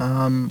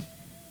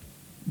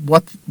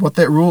 what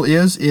that rule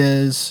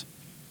is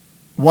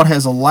what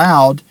has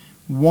allowed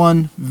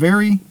one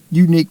very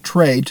unique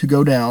trade to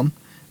go down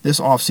this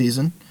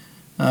offseason.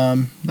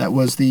 That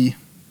was the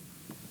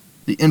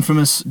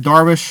infamous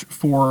Darvish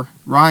for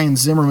Ryan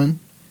Zimmerman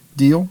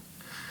deal.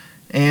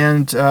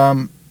 And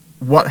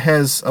what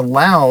has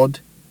allowed,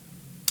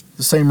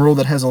 the same rule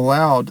that has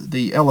allowed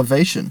the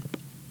Elevation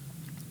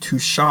to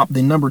shop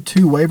the number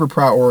 2 waiver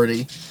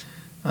priority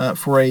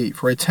for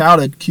a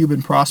touted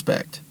Cuban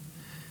prospect.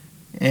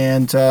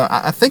 And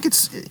I think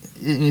it's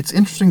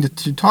interesting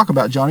to talk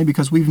about, Jhonny,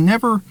 because we've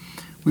never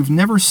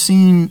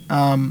seen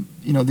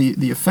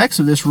the effects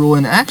of this rule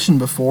in action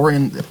before.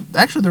 And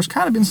actually, there's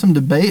kind of been some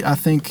debate, I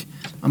think,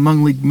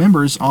 among league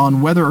members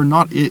on whether or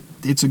not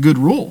it's a good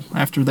rule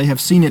after they have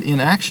seen it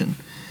in action.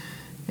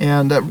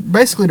 And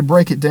basically, to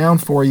break it down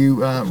for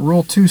you,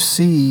 Rule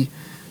 2C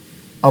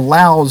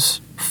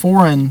allows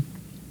foreign,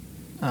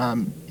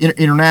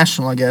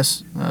 international, I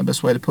guess,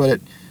 best way to put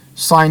it,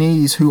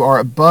 signees who are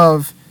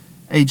above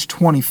age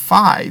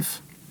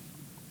 25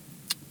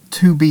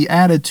 to be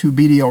added to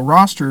BDL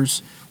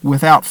rosters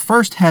without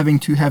first having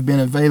to have been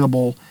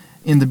available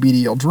in the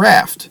BDL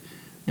draft,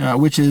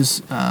 which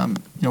is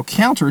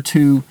counter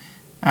to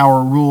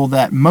our rule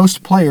that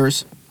most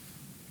players,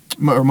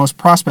 or most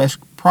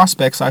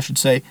prospects, I should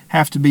say,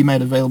 have to be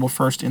made available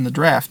first in the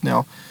draft.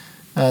 Now,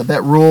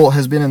 that rule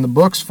has been in the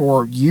books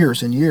for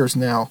years and years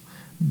now,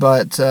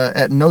 but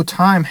at no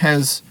time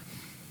have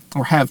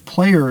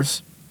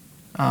players,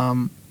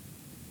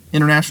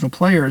 international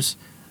players,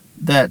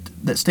 that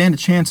stand a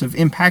chance of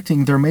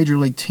impacting their major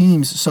league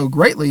teams so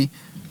greatly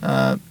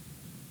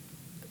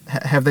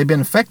have they been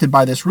affected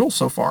by this rule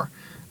so far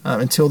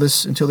until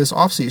this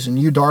offseason.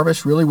 Yu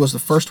Darvish really was the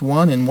first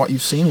one, and what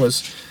you've seen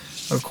was,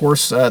 of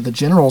course, the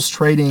Generals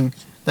trading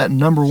that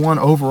number one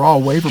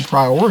overall waiver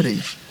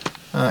priority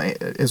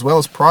as well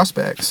as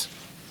prospects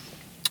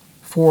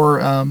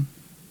for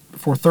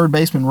third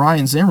baseman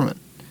Ryan Zimmerman.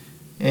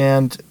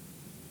 And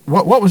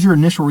what was your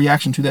initial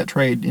reaction to that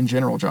trade in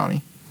general,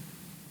 Johnny?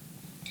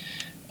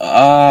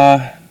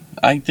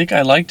 I think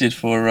I liked it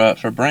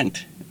for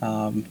Brent.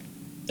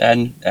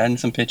 Adding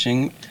some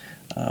pitching.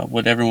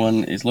 What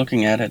everyone is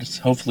looking at is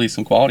hopefully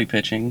some quality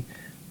pitching.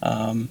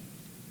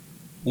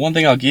 One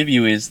thing I'll give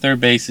you is third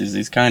base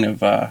is kind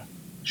of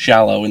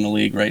shallow in the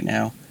league right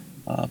now.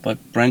 But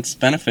Brent's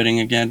benefiting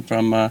again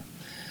from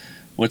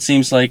what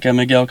seems like a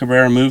Miguel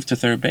Cabrera move to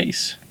third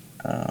base.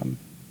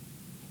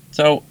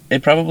 So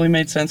it probably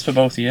made sense for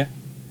both of you.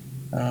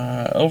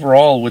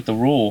 Overall, with the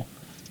rule,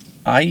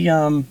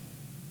 I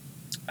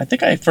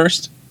think I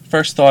first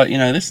thought,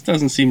 this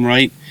doesn't seem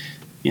right.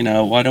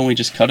 Why don't we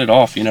just cut it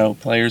off?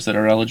 Players that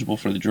are eligible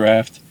for the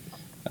draft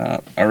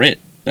are it.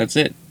 That's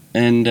it.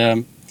 And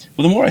the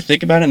more I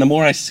think about it, and the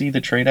more I see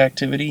the trade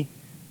activity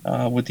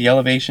with the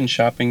elevation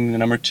shopping the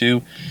number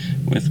 2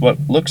 with what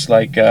looks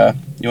like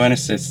Jhonny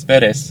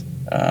Scotty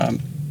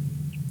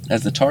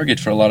as the target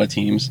for a lot of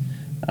teams,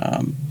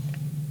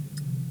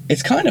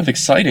 it's kind of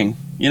exciting.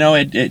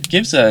 It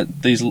gives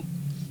these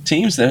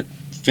teams that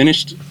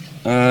finished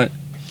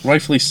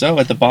rightfully so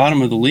at the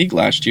bottom of the league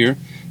last year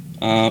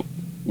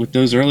with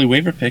those early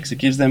waiver picks, it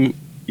gives them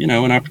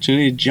an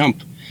opportunity to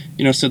jump.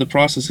 So the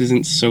process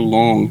isn't so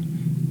long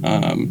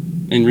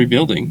in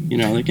rebuilding.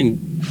 They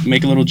can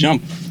make a little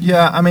jump.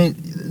 Yeah, I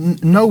mean,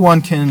 no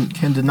one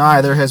can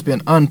deny there has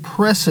been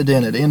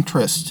unprecedented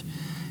interest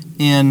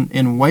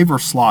in waiver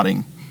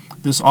slotting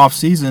this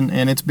offseason,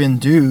 and it's been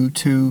due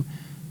to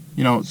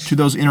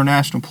those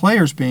international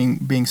players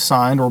being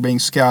signed or being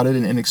scouted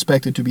and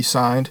expected to be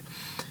signed.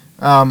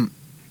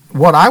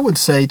 What I would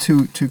say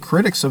to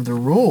critics of the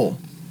rule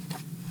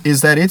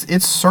is that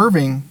it's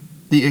serving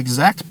the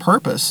exact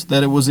purpose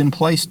that it was in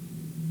place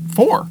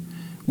for,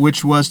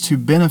 which was to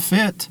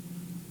benefit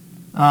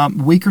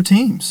weaker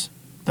teams.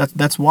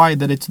 That's why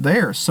that it's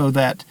there, so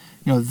that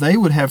they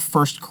would have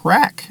first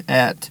crack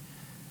at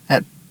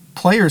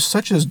players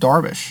such as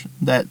Darvish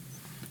that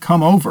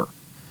come over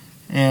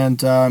and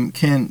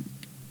can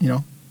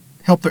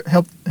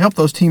help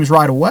those teams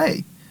right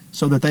away,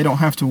 so that they don't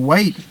have to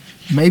wait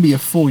maybe a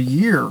full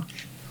year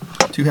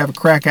to have a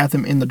crack at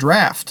them in the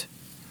draft.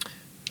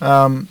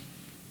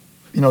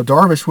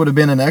 Darvish would have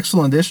been an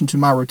excellent addition to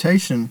my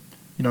rotation.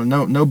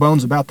 No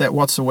bones about that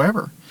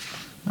whatsoever.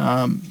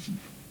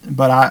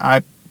 But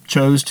I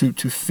chose to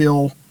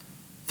fill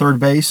third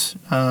base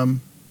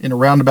in a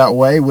roundabout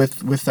way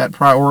with that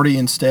priority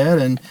instead.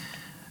 And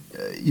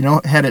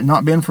had it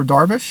not been for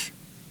Darvish,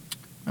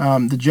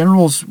 the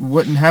Generals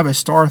wouldn't have a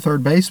star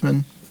third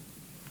baseman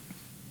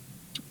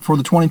for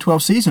the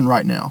 2012 season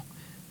right now.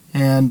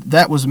 And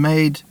that was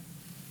made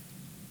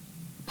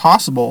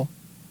possible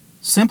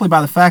simply by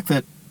the fact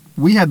that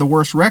we had the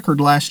worst record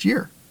last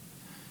year.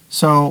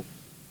 So,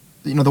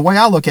 the way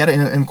I look at it,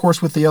 and of course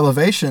with the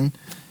elevation,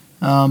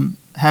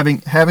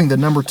 having the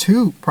number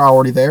 2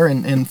 priority there,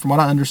 and from what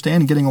I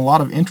understand, getting a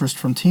lot of interest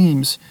from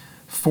teams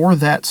for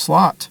that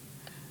slot,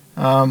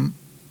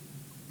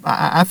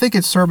 I think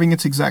it's serving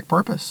its exact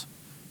purpose.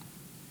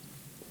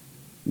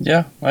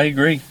 Yeah, I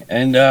agree.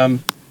 And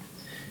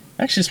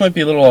actually, this might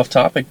be a little off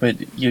topic,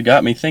 but you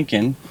got me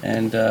thinking,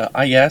 and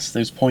I ask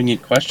those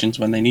poignant questions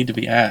when they need to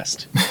be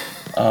asked.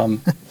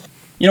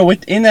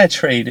 Within that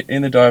trade,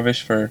 in the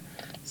Darvish for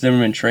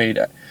Zimmerman trade,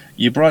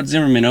 you brought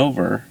Zimmerman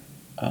over,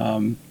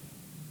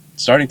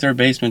 starting third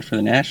baseman for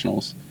the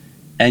Nationals,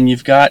 and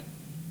you've got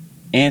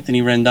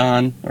Anthony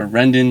Rendon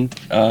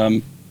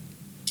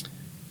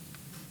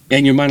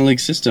in your minor league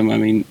system. I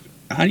mean,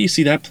 how do you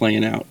see that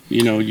playing out?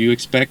 Do you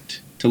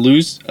expect to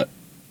lose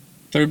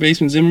third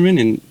baseman Zimmerman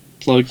and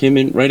plug him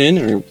right in,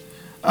 or?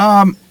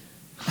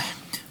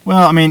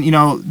 Well, I mean,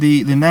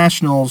 the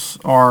Nationals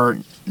are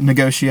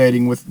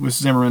negotiating with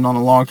Zimmerman on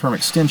a long-term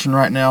extension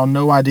right now.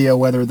 No idea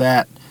whether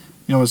that,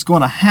 is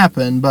going to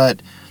happen.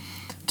 But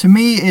to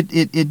me,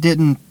 it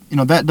didn't.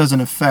 That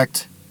doesn't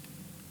affect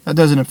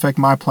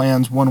my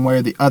plans one way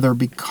or the other,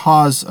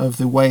 because of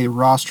the way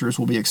rosters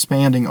will be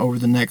expanding over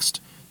the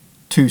next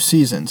 2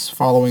 seasons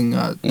following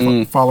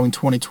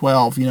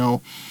 2012.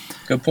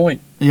 Good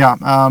point.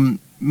 Yeah.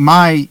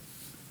 My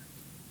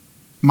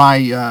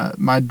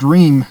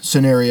dream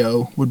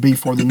scenario would be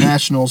for the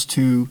Nationals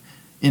to,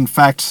 in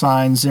fact,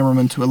 sign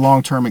Zimmerman to a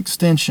long-term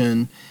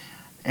extension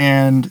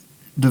and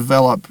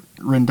develop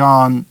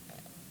Rendon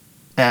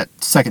at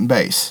second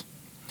base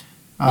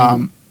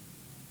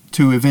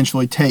to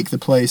eventually take the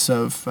place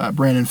of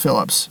Brandon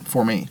Phillips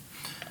for me.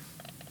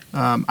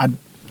 I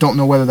don't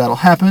know whether that'll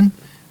happen.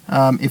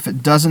 If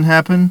it doesn't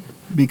happen,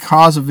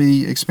 because of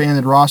the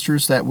expanded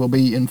rosters that will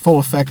be in full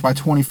effect by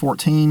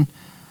 2014,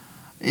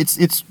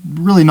 it's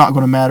really not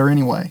going to matter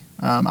anyway.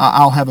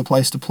 I'll have a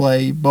place to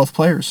play both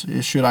players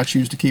should I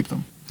choose to keep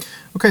them.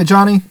 Okay,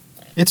 Johnny,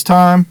 it's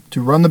time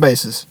to run the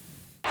bases.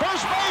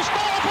 First base,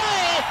 double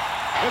play.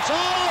 It's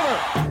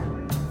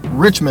all over.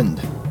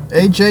 Richmond.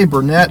 A.J.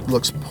 Burnett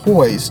looks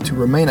poised to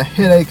remain a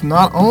headache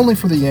not only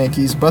for the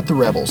Yankees, but the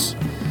Rebels.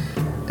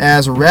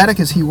 As erratic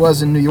as he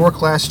was in New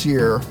York last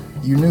year,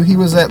 you knew he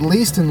was at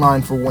least in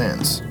line for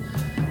wins.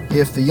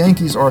 If the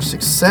Yankees are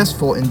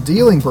successful in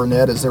dealing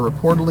Burnett as they're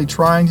reportedly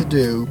trying to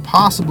do,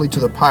 possibly to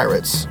the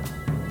Pirates,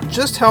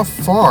 just how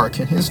far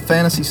can his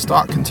fantasy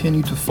stock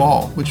continue to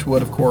fall, which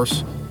would, of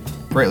course,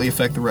 greatly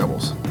affect the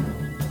Rebels?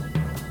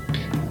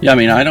 Yeah, I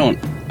mean,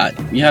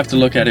 you have to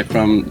look at it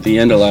from the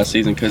end of last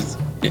season because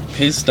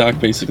his stock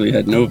basically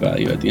had no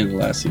value at the end of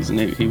last season.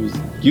 He was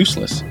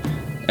useless.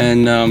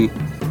 And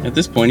at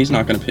this point, he's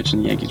not going to pitch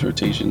in the Yankees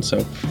rotation.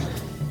 So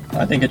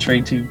I think a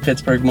trade to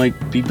Pittsburgh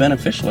might be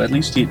beneficial. At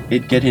least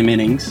it'd get him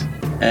innings.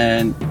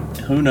 And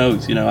who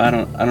knows? I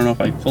don't know if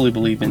I fully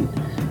believe in,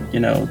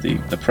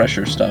 the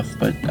pressure stuff.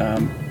 But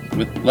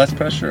with less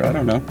pressure, I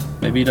don't know.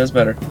 Maybe he does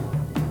better.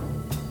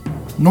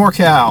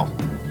 NorCal.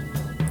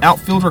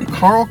 Outfielder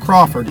Carl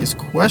Crawford is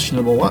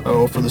questionable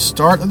for the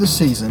start of the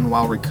season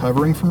while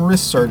recovering from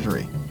wrist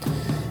surgery.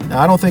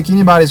 Now, I don't think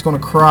anybody's going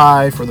to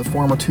cry for the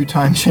former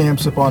two-time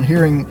champs upon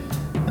hearing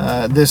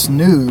this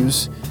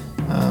news.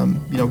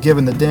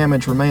 Given the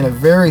damage, remain a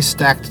very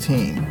stacked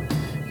team.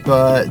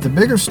 But the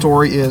bigger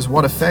story is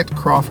what effect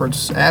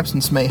Crawford's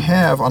absence may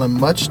have on a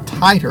much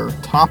tighter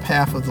top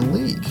half of the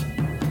league.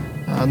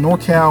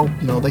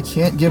 NorCal, they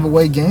can't give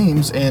away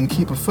games and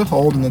keep a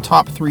foothold in the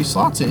top 3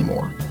 slots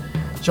anymore.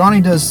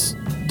 Johnny, does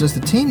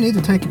the team need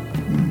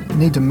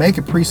to make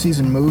a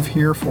preseason move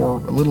here for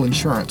a little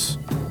insurance?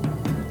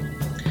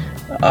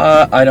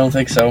 I don't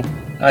think so.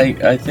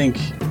 I think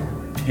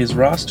his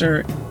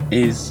roster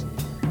is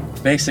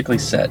basically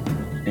set.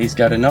 He's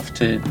got enough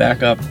to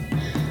back up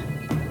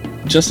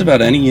just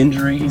about any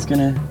injury he's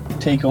going to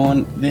take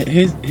on.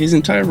 His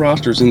entire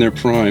roster is in their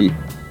prime.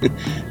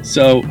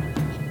 So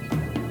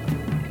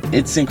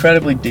it's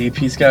incredibly deep.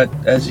 He's got,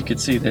 as you can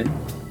see, the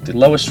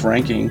lowest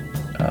ranking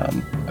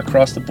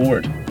across the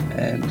board,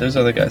 and those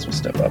other guys will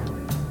step up.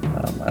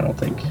 I don't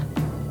think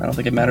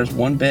it matters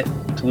one bit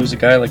to lose a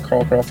guy like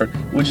Carl Crawford,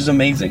 which is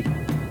amazing.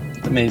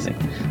 It's amazing.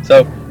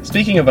 So,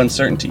 speaking of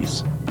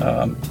uncertainties,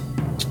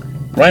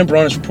 Ryan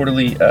Braun is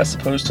reportedly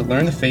supposed to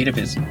learn the fate of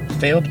his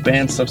failed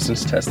banned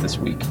substance test this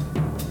week,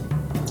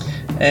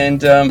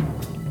 and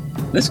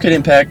this could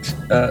impact.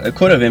 It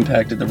could have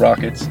impacted the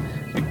Rockets.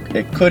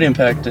 It could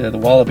impact the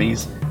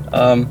Wallabies.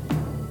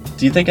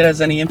 Do you think it has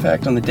any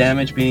impact on the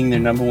damage being their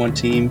number one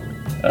team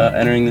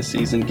entering the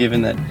season,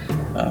 given that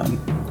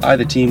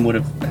either team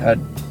would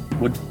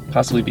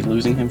possibly be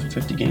losing him for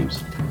 50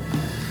 games?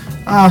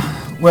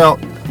 Well,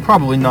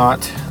 probably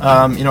not.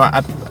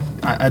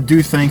 I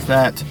do think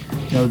that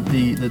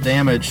the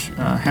damage.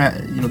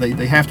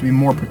 They have to be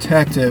more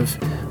protective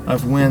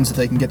of wins that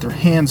they can get their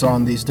hands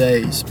on these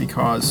days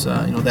because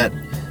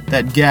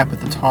that gap at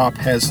the top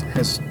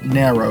has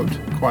narrowed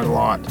quite a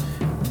lot.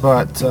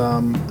 But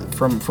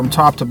from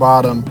top to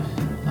bottom,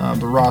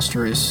 the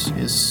roster is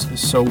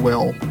so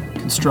well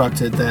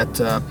constructed that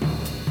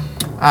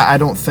I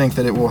don't think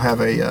that it will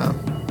have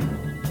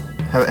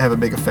a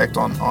big effect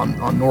on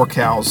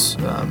NorCal's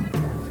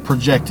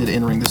projected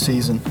entering the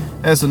season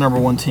as the number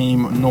one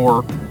team,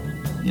 nor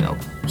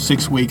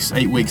 6 weeks,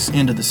 8 weeks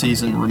into the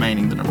season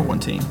remaining the number one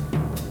team.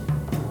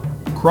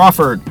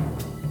 Crawford.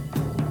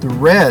 The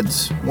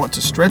Reds want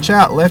to stretch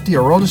out lefty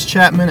Aroldis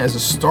Chapman as a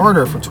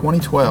starter for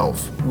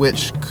 2012,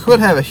 which could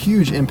have a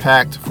huge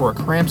impact for a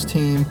Cramps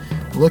team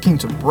looking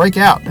to break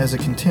out as a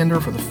contender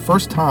for the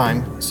first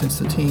time since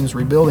the team's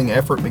rebuilding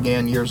effort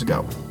began years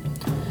ago.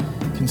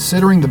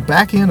 Considering the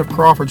back end of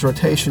Crawford's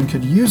rotation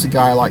could use a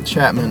guy like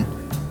Chapman,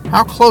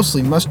 how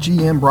closely must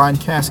GM Brian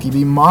Caskey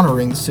be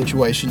monitoring the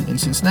situation in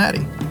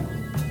Cincinnati?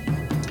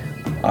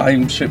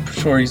 I'm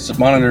sure he's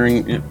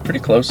monitoring it pretty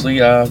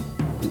closely.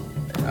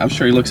 I'm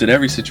sure he looks at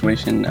every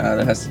situation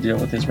that has to deal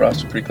with his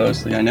roster pretty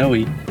closely. I know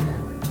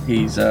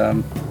he's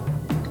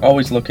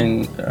always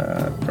looking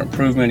for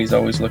improvement. He's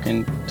always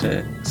looking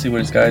to see what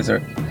his guys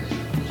are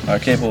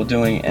capable of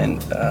doing and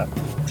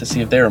to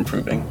see if they're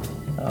improving.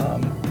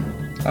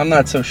 I'm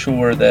not so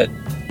sure that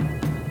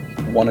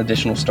one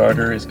additional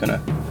starter is going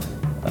to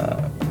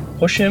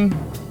push him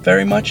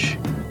very much,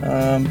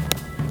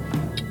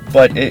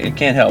 but it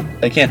can't help.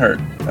 It can't hurt.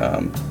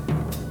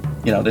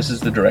 This is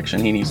the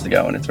direction he needs to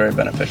go, and it's very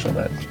beneficial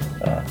that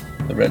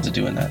the Reds are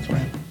doing that for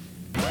him.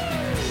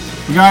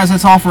 Well, guys,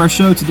 that's all for our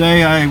show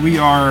today. We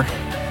are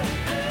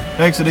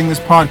exiting this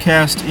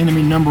podcast,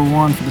 enemy number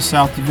one for the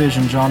South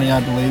Division, Johnny,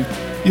 I believe.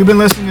 You've been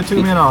listening to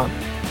Two Men On.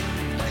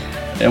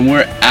 And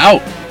we're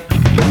out.